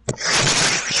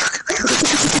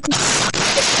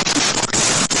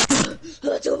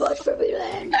 Too much for me,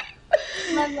 man.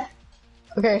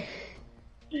 Okay.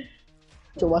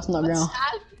 So what's on the ground? What's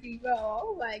happening, bro?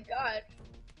 Oh my god.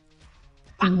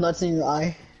 Nuts in your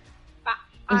eye.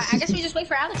 I guess we just wait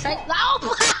for Alex, right? No!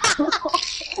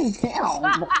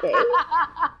 Damn, okay.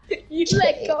 You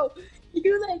let go.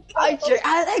 I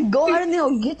let go. I didn't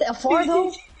even get that far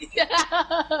though.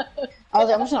 I was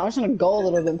like, I'm just gonna go a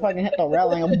little bit. Probably hit the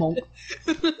railing a bump.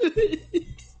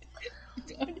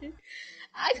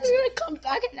 Alex is gonna come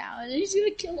back now, and he's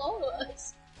gonna kill all of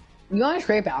us. You want to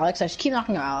scrape Alex? I just keep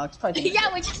knocking out Alex.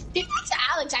 Yeah, we just did that to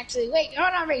Alex actually. Wait,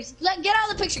 hold on, Race. Get out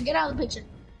of the picture.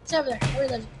 Stay over there.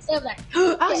 Stay over there.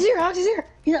 Alex is here.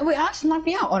 Wait, Alex knocked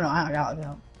me out. Oh no, I got Alex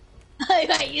out.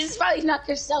 Wait, you just probably knocked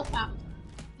yourself out.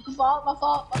 My fault.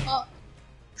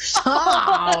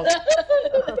 Stop.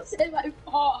 I said my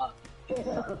fault.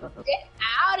 Get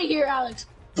out of here, Alex.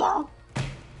 Bonk.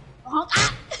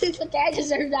 Ah! Okay, I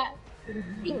deserve that.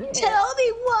 Tell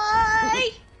me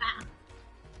why.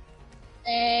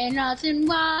 Ain't nothing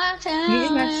but time. You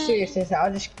just message to your sister.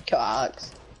 I'll just kill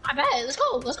Alex. I bet. Let's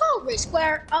go. Let's go. Race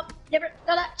square up. Different.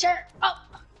 Go that chair up.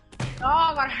 No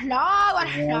water. No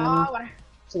water. No water.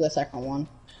 To the second one.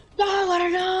 No water.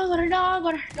 No water. No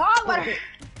water. No water.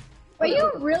 Are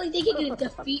you really thinking you can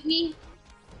defeat me?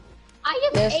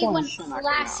 I have A1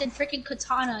 class and freaking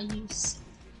katana use.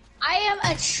 I am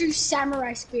a true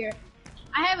samurai spirit.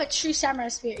 I have a true samurai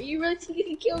spirit. You really think you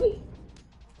can kill me?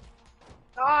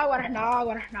 No water. No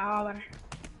water. No water.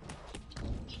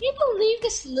 Can you believe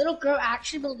this little girl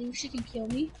actually believes she can kill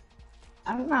me?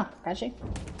 I don't know. Can she?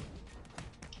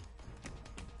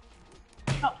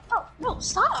 No,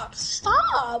 stop!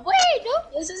 Stop! Wait, no,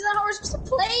 this isn't how we're supposed to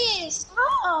play it!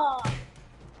 Stop!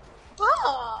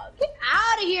 Stop! Get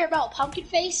out of here about pumpkin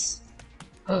face!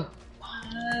 They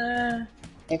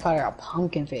call her a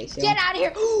pumpkin face, yeah? Get out of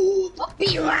here!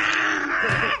 Be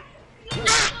I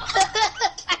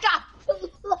got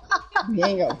You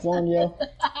ain't got fun, yo.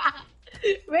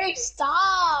 Ray,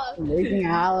 stop! Raising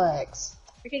Alex.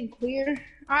 Freaking queer.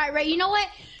 Alright, Ray, you know what?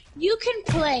 You can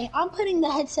play. I'm putting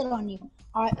the headset on you.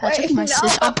 Alright, I'll check my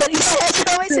sister. I'm putting the headset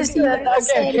on my sister.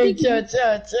 Okay, chill.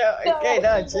 Okay,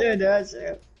 no, chill.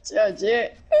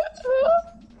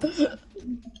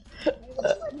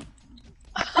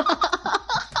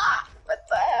 What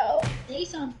the hell? Say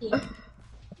something.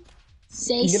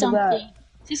 Say something.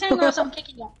 Say something or else I'm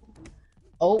kicking you.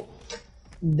 Oh,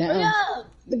 damn. Yeah.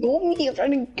 The gold me. I'm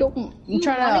trying to kill him.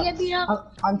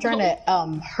 I'm trying to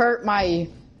hurt my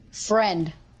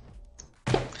friend.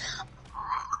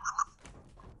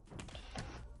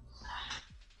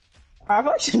 I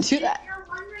probably shouldn't do that. If you're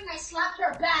wondering, I slapped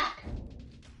her back.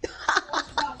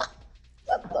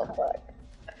 What the fuck?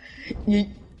 You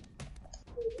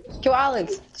kill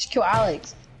Alex. Just kill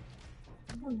Alex.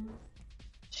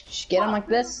 Just get him like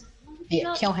this.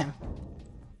 Yeah, kill him.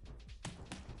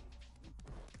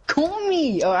 Call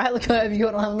me. Oh, I look at you.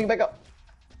 Hold on, let me back up.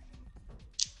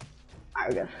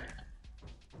 Alright, we're good.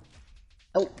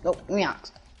 Oh, let me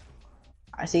ask.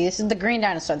 I see. This is the green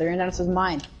dinosaur. The green dinosaur is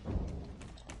mine.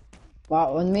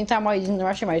 Wow. In the meantime, while he's in the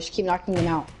restroom, I just keep knocking him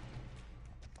out.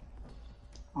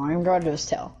 I'm gonna go to his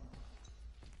tail.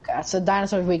 Okay, that's the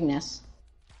dinosaur's weakness.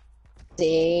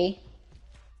 See?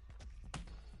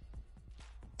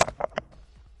 Is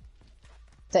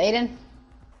that Aiden?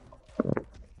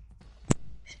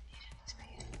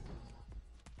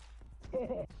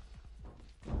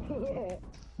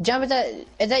 Jump, is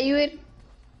that you, Aiden?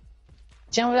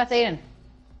 Jump, that's Aiden.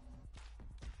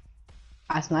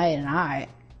 That's not Aiden, alright.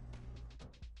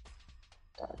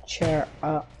 Chair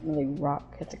up, really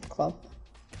rock, hit the club.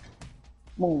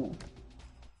 Boom.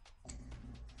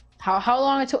 How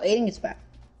long until Aiden gets back?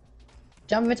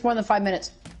 Jump if it's more than 5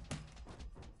 minutes.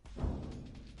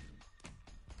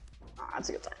 Ah, that's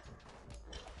a good time.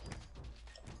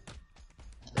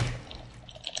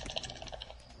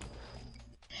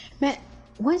 Man,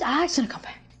 when's Alex gonna come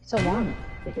back? It's so long.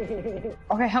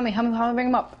 Okay, help me bring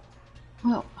him up.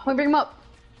 Help me bring him up.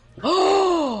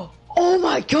 Oh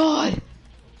my god!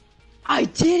 I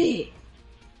did it!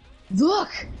 Look!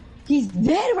 He's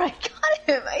dead when I got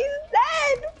him! He's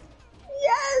dead!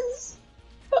 Yes!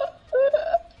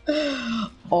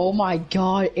 Oh my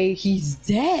god, he's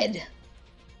dead!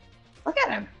 Look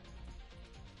at him!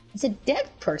 He's a dead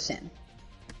person.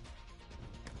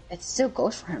 It still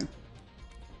goes for him.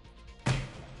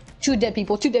 Two dead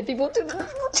people.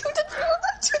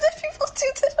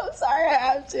 I'm sorry, I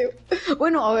have to.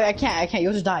 Wait, no, I can't.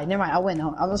 You'll just die. Never mind, I'll win.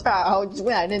 I'll just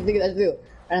win. I didn't think that through.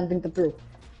 I didn't think that through.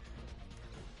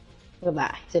 Look at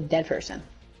that. He's a dead person.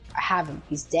 I have him.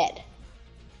 He's dead.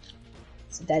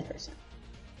 He's a dead person.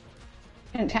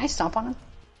 Can I stomp on him?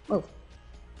 Move.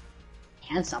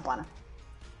 Can stomp on him.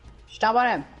 Stomp on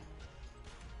him.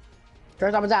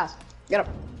 Throw up his ass. Get up.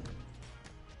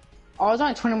 Oh, there's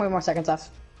only 20 more seconds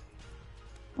left.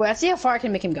 Wait, let's see how far I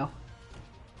can make him go.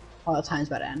 Oh, the time's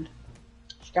about to end.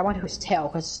 I want his tail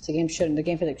because the game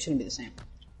physics shouldn't be the same.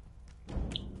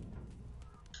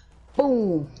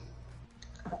 Boom.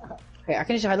 Okay, I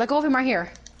can just, if I let go of him right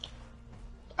here.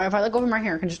 If I let go of him right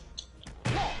here, I can just.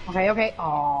 Okay.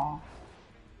 Aww.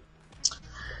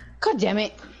 God damn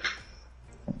it.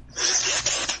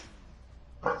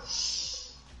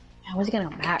 When's he gonna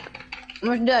come back? I'm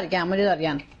gonna do that again.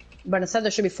 But instead,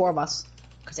 there should be 4 of us.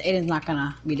 Because Aiden's not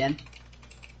gonna be dead.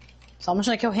 So I'm just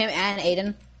gonna kill him and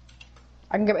Aiden.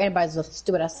 I can grab Aiden by his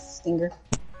stupid ass stinger.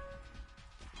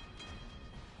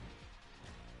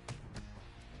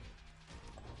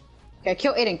 Okay,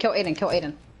 kill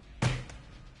Aiden.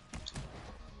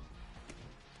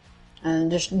 And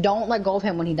just don't let go of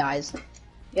him when he dies. You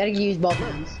gotta use both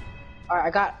hands.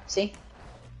 Alright, see?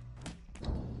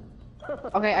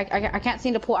 Okay, I can't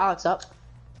seem to pull Alex up.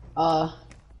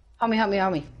 Help me.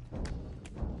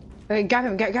 Okay, grab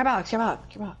him, grab Alex.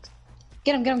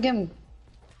 Get him.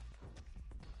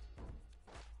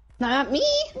 Not me!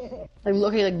 Like,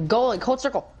 okay, like, go, like, hold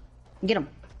circle. Get him.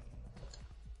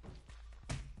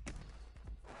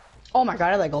 Oh my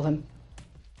god, I let go of him.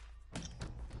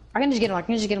 I can just get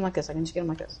him like this.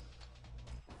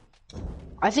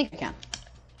 I think I can.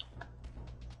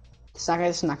 This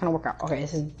is not gonna work out. Okay,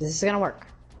 this is gonna work.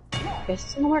 Okay,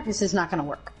 this is not gonna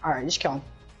work. Alright, just kill him.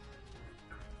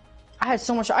 I had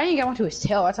so much. I didn't get one to his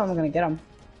tail. That's how I'm gonna get him.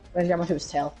 I didn't get one to his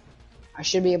tail. I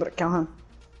should be able to kill him.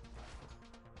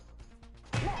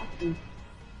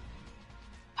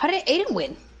 How did Aiden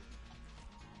win?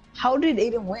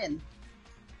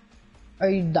 Oh,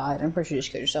 you died. I'm pretty sure you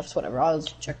just killed yourself. It's whatever. I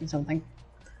was checking something.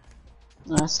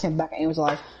 I just came back and he was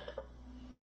alive.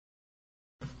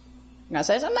 You gonna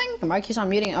say something? The mic keeps on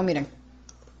muting. I'm muting.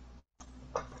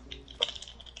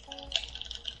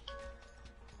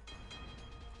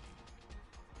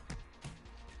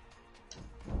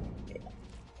 Yeah,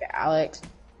 Alex.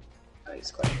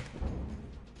 Alex, quit.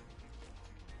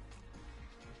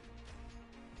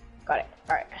 Got it.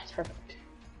 Alright, that's perfect.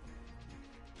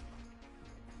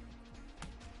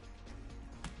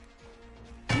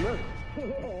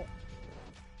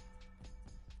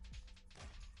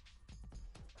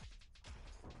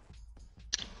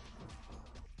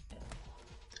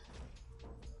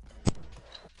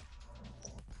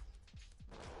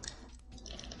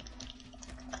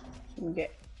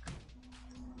 Okay.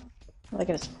 Look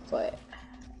at his foot.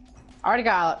 I already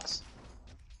got Alex.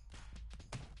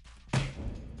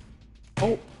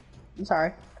 Oh, I'm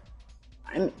sorry.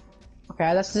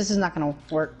 Okay, this is not gonna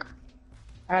work.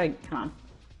 I gotta, come on.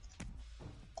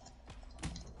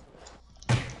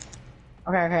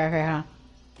 Okay, huh?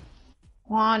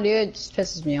 Come on, dude, it just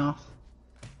pisses me off.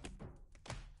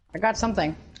 I got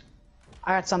something.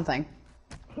 I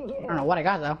don't know what I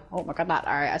got though. Oh, I got that.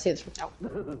 Alright, I see this worked out.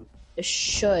 It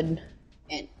should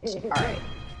end. Alright.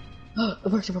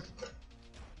 It worked.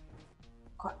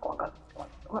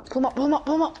 Come on. Pull him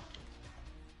up.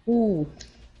 Ooh.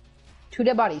 2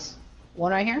 dead bodies.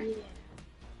 One right here?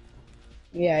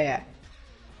 Yeah.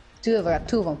 I got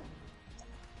 2 of them.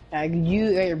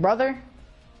 You got your brother.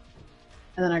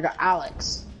 And then I got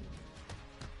Alex.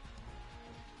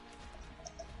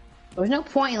 There's no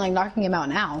point in like knocking him out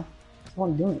now. I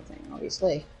won't do anything,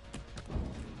 obviously.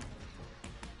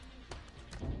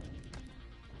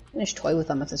 Just toy with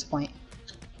them at this point.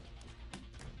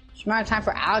 It's a matter of time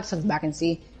for Alex to come back and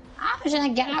see. I'm just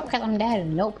gonna get out because I'm dead.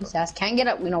 Nope, his ass can't get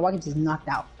up. You know why? Because he's knocked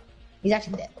out. He's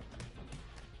actually dead.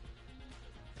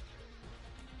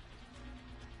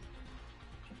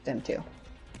 Them too.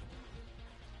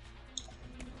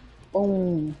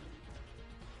 Boom.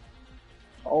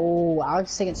 Oh,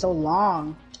 Alex is taking so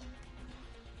long.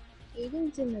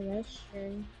 Aiden's in the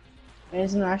restroom.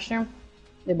 Aiden's in the restroom?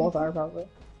 They both are, probably.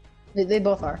 They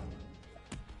both are.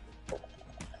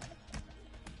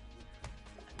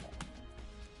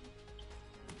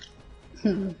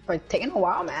 But taking a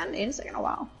while, man. Aiden's taking a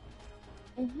while.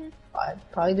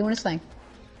 Probably doing his thing.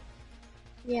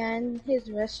 Yeah, and his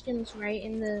restroom's right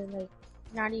in the, like,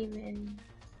 not even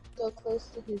so close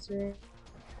to his room.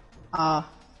 I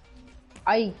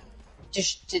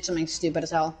just did something stupid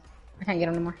as hell. I can't get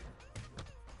him anymore.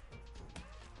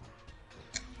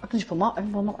 I can just pull him up. I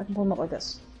can pull him up like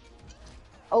this.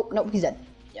 Oh, nope, he's dead.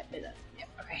 Yep, he's dead. Yep,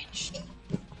 okay.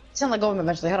 It's gonna let go of him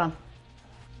eventually. Hold on.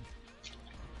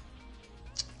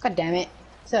 God damn it.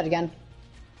 Say that again.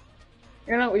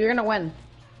 You're gonna win.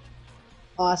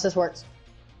 Oh, that's this works.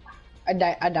 I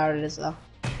doubt it is though.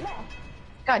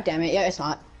 God damn it. Yeah, it's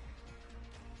not.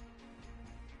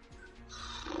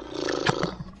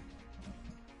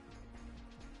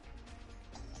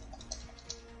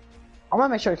 I want to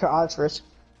make sure to kill Alex first.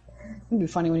 It'll be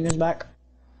funny when he goes back.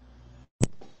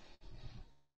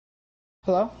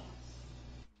 Hello?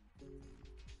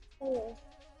 Hello.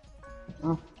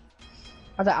 Oh.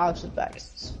 I thought Alex was back.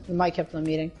 The mic kept on the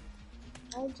meeting.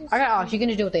 I got Alex. You can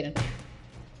just do it with Aiden.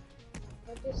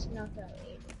 I just knocked out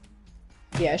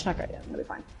Aiden. Yeah, it's not good. Yeah, it'll be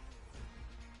fine.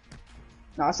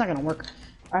 No, it's not gonna work.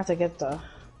 I have to get the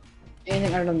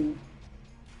anything other than.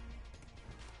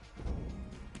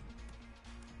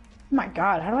 Oh my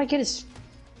god! How do I get his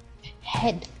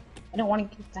head? I don't want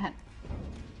to get that.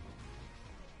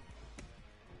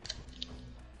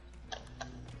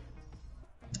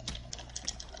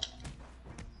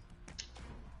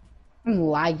 I'm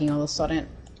lagging all of a sudden.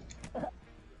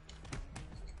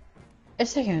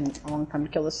 It's taking a long time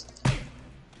to kill this.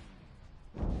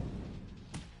 I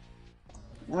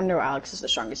wonder Alex is the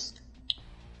strongest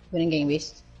winning game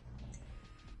beast.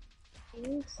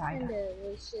 Kinda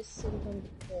was just sitting on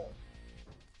the floor.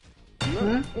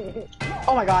 Hmm?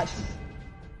 Oh my god.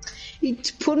 You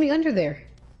put me under there.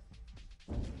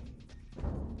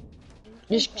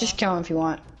 Just kill him if you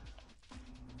want.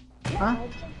 Huh?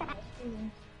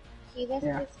 He left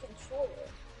Yeah. his controller.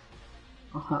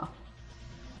 Uh-huh.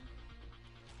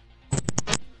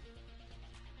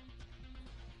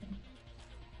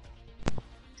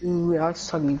 Ooh, Alex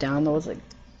took me down. That was like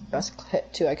the best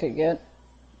hit too I could get.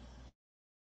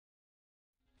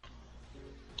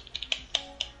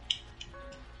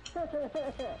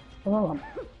 Oh.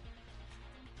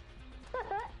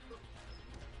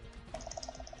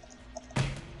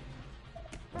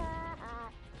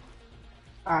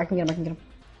 I can get him, I can get him.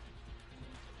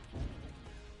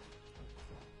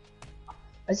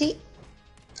 Is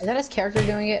that his character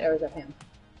doing it, or is that him?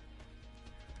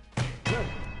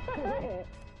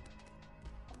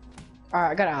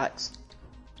 Alright, I got Alex.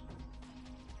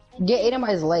 Get him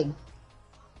by his leg.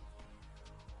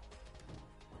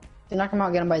 To knock him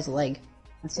out, get him by his leg.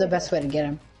 That's the best way to get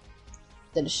him.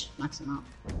 Then just knocks him out.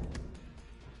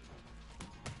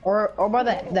 Or by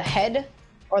the head,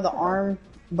 or the arm,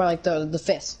 by like the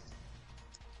fist.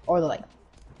 Or the leg.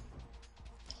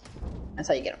 That's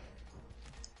how you get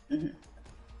him.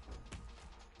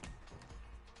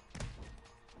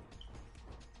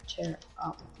 Chair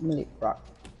up, really rock.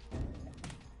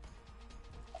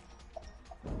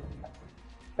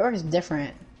 It works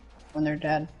different when they're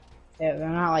dead. Yeah, they're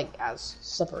not like as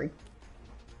slippery.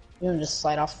 You don't just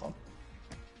slide off them.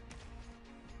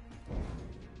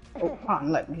 Oh, come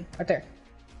on, let me. Right there.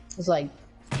 It's like.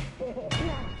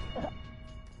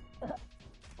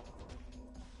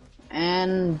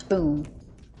 And boom.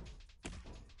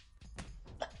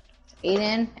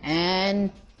 Aiden and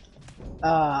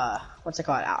what's it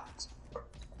called? Alex.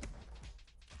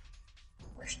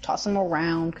 Just toss them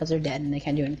around because they're dead and they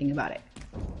can't do anything about it.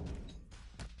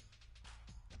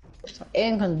 So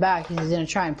Aiden comes back, he's gonna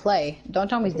try and play. Don't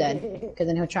tell him he's dead, because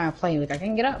then he'll try and play. He's like, I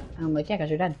can't get up. And I'm like, yeah, because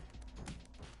you're dead.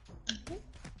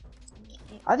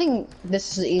 I think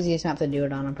this is the easiest map to do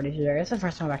it on, I'm pretty sure. It's the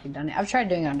first time I've actually done it. I've tried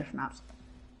doing it on different maps.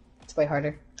 It's way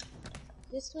harder.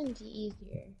 This one's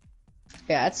easier.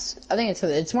 Yeah, I think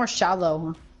it's more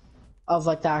shallow of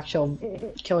like the actual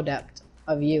kill depth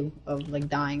of you, of like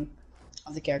dying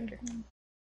of the character.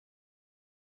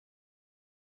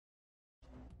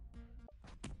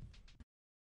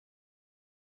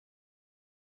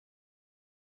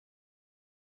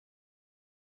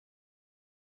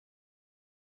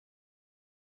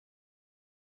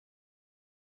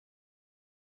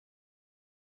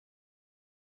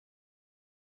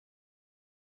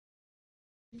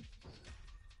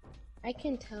 I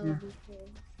can tell because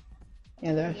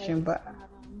Yeah, they're shooting, but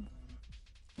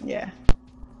yeah.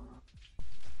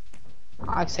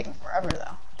 Oh, it's taking forever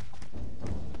though.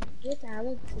 What's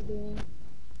Alex doing?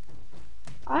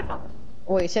 I don't know.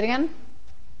 Wait, say it again?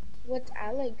 What's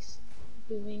Alex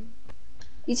doing?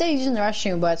 He said he's using the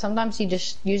restroom, but sometimes he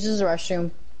just uses the restroom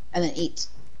and then eats.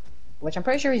 Which I'm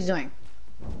pretty sure he's doing.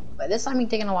 But this time he's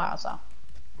taking a while, so.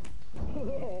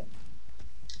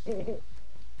 I'm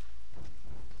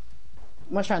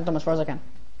gonna try and throw him as far as I can.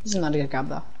 This is not a good grab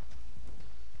though.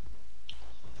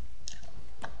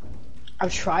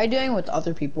 I've tried doing it with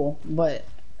other people, but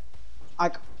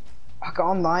like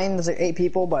online there's like 8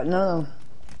 people, but none of them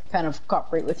kind of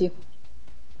cooperate with you.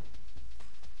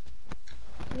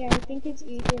 Yeah, I think it's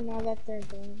easier now that they're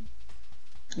gone.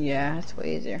 Yeah, it's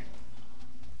way easier.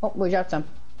 Oh, we dropped him.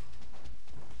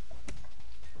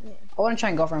 Yeah. I want to try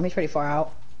and go for him. He's pretty far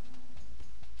out.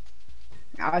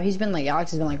 He's been like,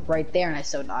 Alex has been like right there and I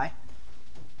still die.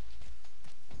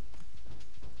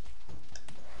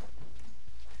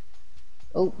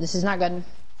 Oh, this is not good.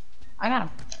 I got him.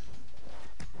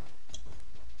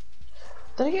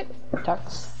 Did I get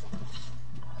ducks?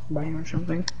 By him or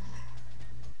something?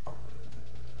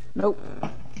 Nope.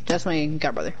 That's my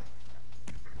god brother.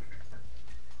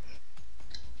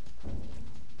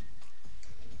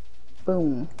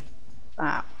 Boom.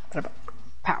 Ah.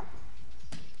 Pow.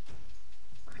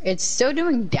 It's still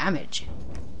doing damage.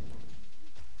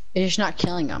 It's just not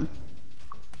killing him.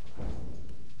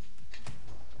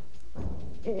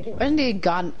 And he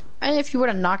got, and if you were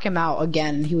to knock him out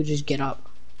again, he would just get up.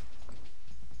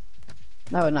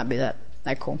 That would not be that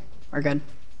cool or good.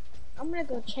 I'm gonna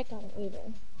go check on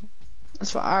Aiden.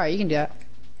 That's fine. All right, you can do that.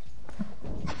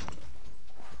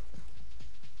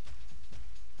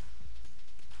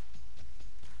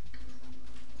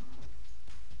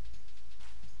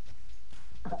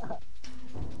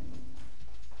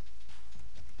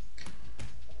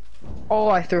 Oh,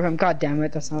 I threw him. God damn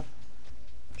it, that's not.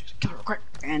 Just kill real quick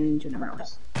and do another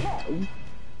else.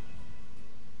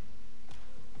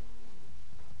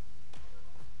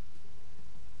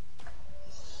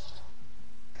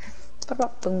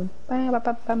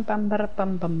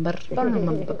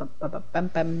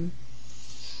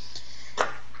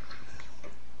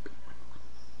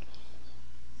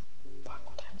 Fuck,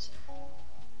 what time is it?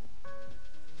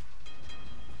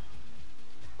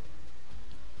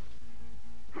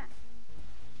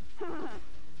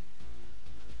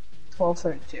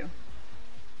 12:32.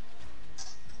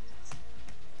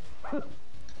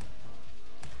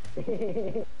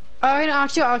 Alright, no,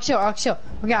 Axel.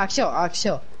 Okay,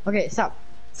 Axel. Okay, stop.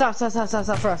 Stop.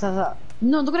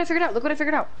 No, look what I figured out.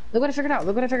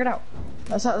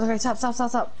 Stop. Okay, stop.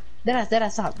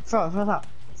 Deadass, stop. Stop.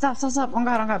 Stop. Oh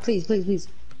God. Please.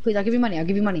 I'll give you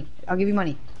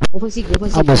money. We'll play secret.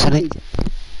 I'm listening.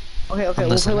 Okay, we'll play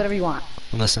listening. whatever you want.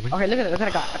 I'm listening. Okay, look what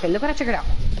I got. Okay, look what I figured out.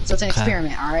 So it's an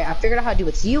experiment, alright? I figured out how to do it.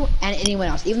 It's you and anyone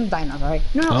else, even the dinos, alright?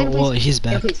 No, Oh, Aiden, well, please. he's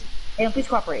back. Aiden, please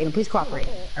cooperate.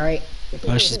 Alright?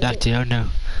 Oh, she's back to you. Oh no.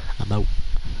 I'm out.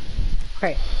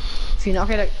 Okay. So you know,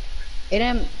 okay, look.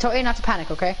 Aiden, tell Aiden not to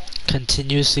panic, okay?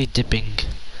 Continuously dipping.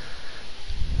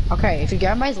 Okay, if you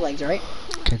grab him by his legs, alright?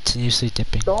 Continuously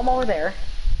dipping. Throw him over there.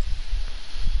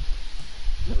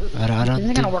 I don't This isn't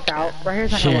think. gonna work out. Right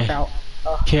here's not gonna Here. work out.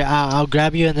 Here, I'll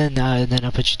grab you and then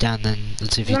I'll put you down. Then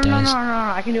let's see if he No, dies.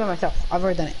 I can do it myself. I've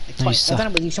already done it. It's No, you twice. I've done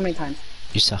suck. it with you so many times.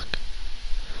 You suck,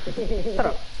 Shut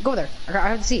up. Go there. I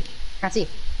have to see. Can't see.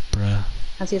 bruh.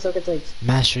 Can't see his so good legs.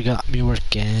 Master got me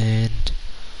working.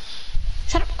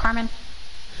 Shut up, Carmen.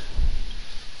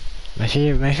 My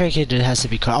favorite character has to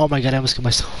be Car. Oh my god, I almost killed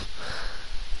myself.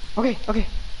 Okay. My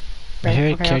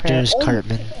favorite character is Oh,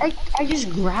 Cartman. I just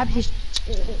grabbed his.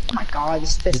 Oh my god,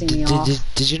 this is pissing me off.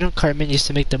 Did you know Cartman used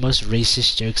to make the most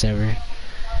racist jokes ever?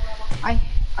 I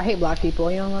hate black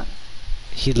people. You know what?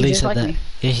 He literally just said like that. me.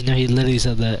 Yeah, he literally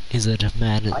said that. He's like,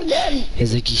 man. I did.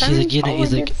 He's like,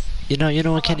 you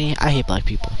know what, Kenny? I hate black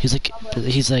people. He's like, for-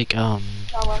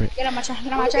 Get on my chair.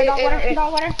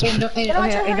 Dog water. Don't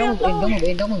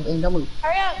move.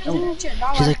 Hurry up.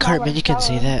 he's like, Cartman, you can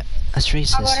say that. That's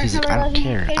racist. He's like, I don't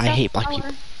care. I hate black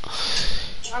people.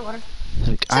 He's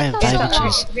like, I have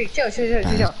diabetes.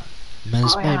 Chill.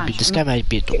 Man, this guy might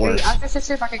be a dwarf. Ask your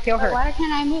sister if I could kill her. Why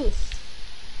can't I move?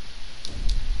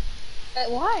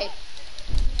 Why?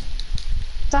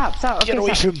 Stop. Okay, Get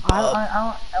away stop. from Bob.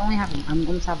 I only have him. I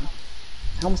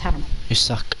almost have him. You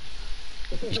suck.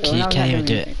 You Well, now can't he's even not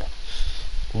do doing it.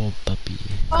 Oh, puppy.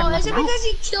 Oh, is it because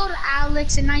you killed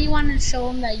Alex and now you want to show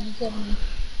him that you killed me?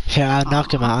 Here, I'll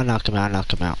knock him out.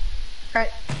 Alright.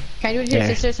 Can I do it to your There.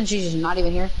 sister since she's just not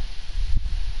even here?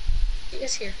 She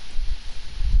is here.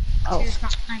 Oh, She's just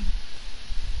not playing.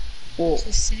 well,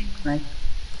 She's sitting there. right.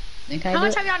 Then can How I do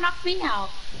much it? have y'all knocked me out?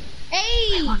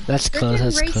 Hey! That's close, freaking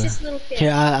that's racist close. little kid.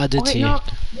 Here, I'll do it Okay, to you. no.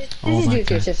 Oh This is my do it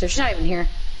to your god. sister. She's not even here.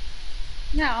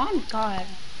 No, oh my god.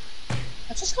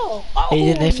 Let's just go. Oh,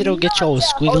 Hey, then if you don't get your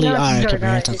squiggly, no, alright, she's come here,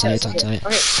 alright, it's on she's site, it's on alright.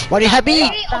 site. Okay. Why do you have me?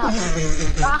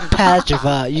 Stop. Patrick,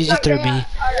 you just threw me.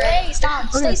 Hey, stop.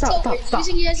 Stay Okay, still. stop, We're stop,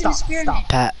 using you as an stop, experiment.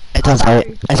 Pat, it's on site.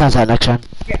 It's on site next round.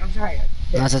 Okay, I'm sorry.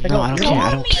 No, I said, no, I don't care,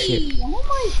 I don't care.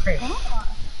 Oh my god.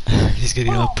 He's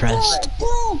getting oppressed.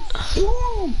 Boom.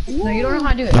 No, you don't know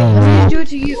how to do it. Boom. Let me do it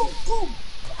to you.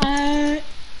 Uh,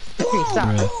 Okay,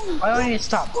 stop. Bro. I don't need to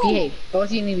stop. Behave. Both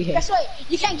of you need to behave. guess what?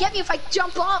 You can't get me if I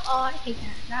jump up. Oh, I hate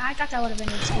that. Nah, I thought that would have been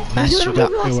an excuse. Master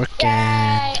got me working.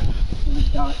 Yay.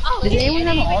 Oh, Does anyone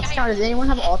have an alt yeah. account? Does anyone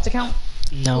have an alt account?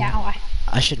 No, Yeah, oh,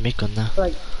 I should make one though.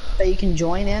 Like, that you can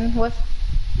join in with?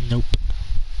 Nope.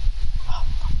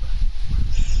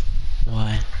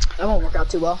 Why? That won't work out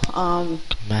too well.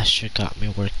 Master got me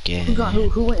working.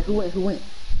 Who went?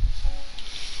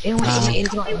 It's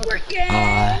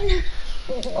gone.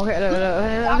 Okay,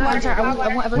 I'm sorry. I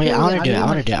won't ever Wait, do it I wanna again. do it, I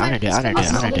wanna do it.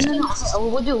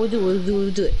 We'll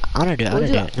do it. I wanna do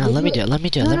it. No, let me do it.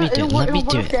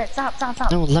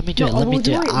 Stop. No, let me do it.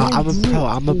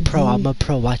 I'm a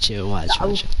pro. Watch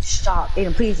it. Stop.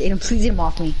 Aiden, please, get him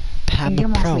off me. Pat,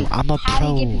 I'm a How do you get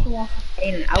pro. people off?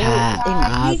 Aiden, I will.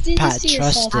 Please do this Pat, to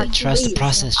trust yourself. it. Trust the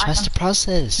process. Trust the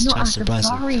process. No, Trust the I'm process.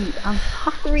 sorry. I'm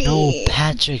sorry. No,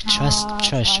 Patrick, trust.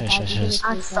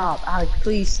 Stop. Alex,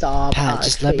 please stop. Pat, Alex,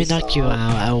 just let me please knock you stop.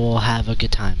 out. I will have a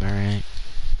good time. All right.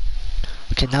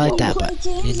 Okay, not like that, but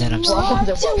you know what I'm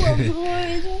saying.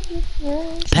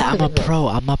 Pat, I'm a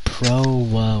pro.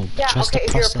 Whoa. Yeah, Trust okay,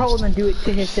 the if you're a pro, process. then do it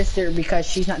to his sister because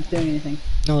she's not doing anything.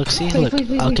 No, look, see, Please, look. please,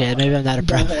 please, Okay, maybe I'm not a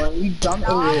pro. Dumb whore, you dumb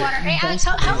Oh, idiot. water. Hey, Alex,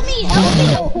 help me.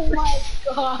 Oh my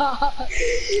god.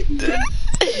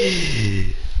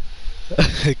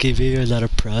 Okay, maybe I'm not a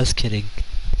pro. I was kidding.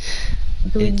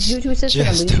 Do it It's to his sister,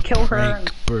 then just we a kill her,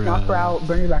 prank, bro. knock her out,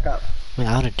 burn her back up. Wait,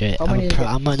 I wanna do it. How I'm many a is pro. it?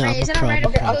 I'm a, no, I'm a Is it pro. alright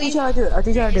I'm a if I pro. I'll kill teach you? you how to do it. I'll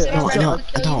teach you how to do Is it. it No, alright no, if I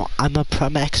kill you? no. I'm a pro.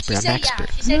 I'm an expert. She I'm said an yeah.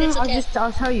 expert. She said it's okay.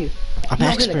 I'll tell you. I'm an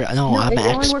expert. No, I'm an it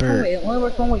only works one expert. way. It only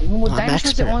works one way. With I'm dinosaurs,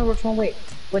 expert. it only works one way.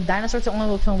 With dinosaurs, it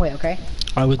only works one way. Okay.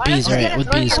 Alright, with Why don't bees, you alright. get With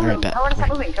it bees, right alright. now? Bet. Tell her to stop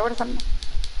Wait, moving. Tell her to stop.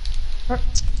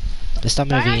 let's stop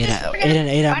Why moving. not Aiden, just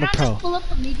Aiden, why I'm a not pro. just pull up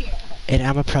from me here? Aiden,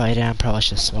 I'm a pro. Aiden, I'm a pro. Watch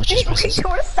this. Watch this. Watch Okay, this.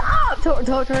 tell her to stop. Tell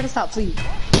her to stop, please.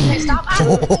 Hey, stop.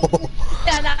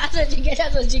 Yeah, that's what you get.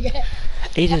 That's what you get.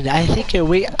 Aiden, I think you're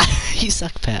way. You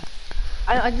suck, Pat.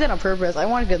 I did that on purpose. I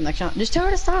want to get the next round. Just tell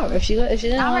her to stop. If she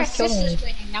didn't Now my want to kill me. sister's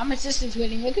winning. Now my sister's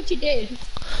winning. Look what you did.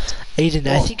 Aiden,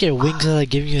 I think your wings are like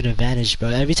giving you an advantage, bro.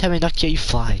 Every time I knock you out, you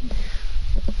fly.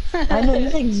 I know, you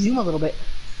like zoom a little bit.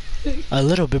 A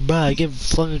little bit, bro. I get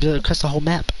flung across the whole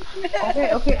map.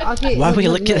 Okay. Why are we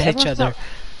Look, looking at each everyone other? stop.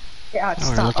 Yeah, Oh,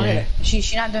 we're stop. looking at Okay,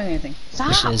 she's not doing anything. There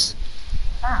she Stop. is.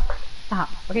 Stop.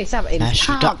 Okay, stop. Aiden. Nah, she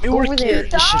Stop. got me Go over working. there.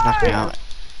 She should knock me out.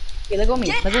 Okay, let go of me.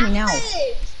 Let go of me now.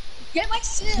 Get my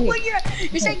sis. Well,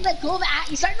 you're saying let go of that.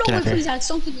 You're saying Get no, up here. please, Alex,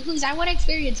 don't kill me, please. I want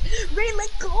experience. Ray, let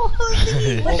go of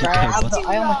me. What Okay, am I what? doing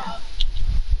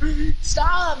wrong?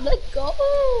 Stop. Let go.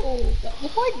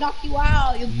 Before I knock you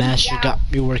out, you Master got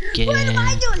me working. What am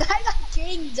I doing? I got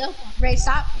changed up. Ray,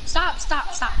 stop.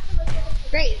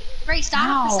 Ray, stop.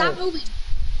 Ow. Stop moving.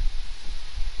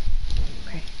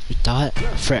 You thought?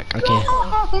 Frick. Okay.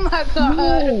 Oh my god.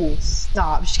 No.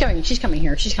 Stop. She's coming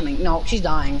here. She's coming. No, she's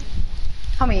dying.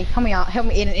 Help me out. Help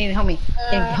me, Aiden, help me.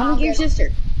 Aiden, help me get your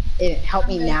sister. Aiden, help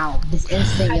me now. This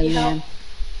instant, young man.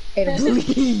 Aiden,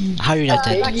 please. How are you not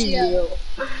dead? Begging you.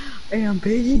 Aiden, I'm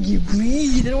begging you,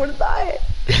 please. You didn't want to die.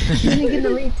 You didn't get in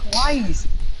the ring twice.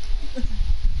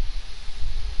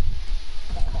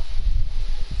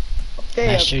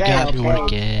 Master got me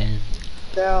working.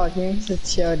 No, you need to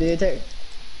chill, dude.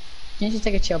 You need to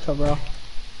take a chill pill, bro.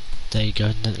 There you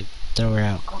go. Throw her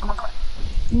out.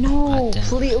 No, God damn.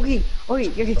 please.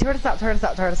 Okay. Tell her to stop.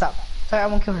 Sorry, I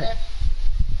won't kill her.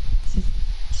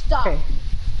 Stop. Okay.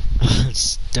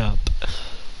 Stop.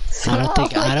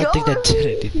 I don't think that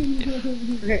did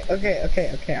anything.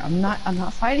 Okay. I'm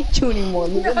not fighting you anymore.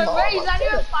 Leave it No, alone. Ray, he's not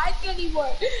even fighting anymore.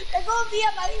 Let go of me.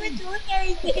 I'm not even doing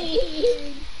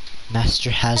anything. Master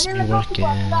has And me then let go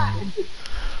of working. that.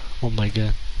 Oh my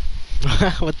god.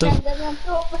 What the? And then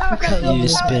I'm so You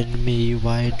spin me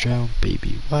wide round,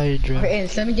 baby, wide round. Okay,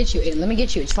 Aiden, let me get you. Aiden, let me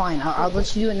get you. It's fine. I'll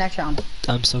let you do it next round.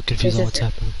 I'm so confused on what's sister.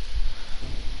 happening.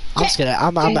 I'm just gonna.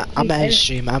 I'm end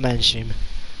stream. I'm end stream.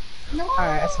 No.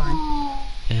 Alright, that's fine.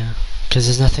 Yeah, cause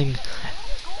there's nothing.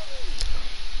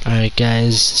 Alright,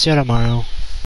 guys. See you tomorrow.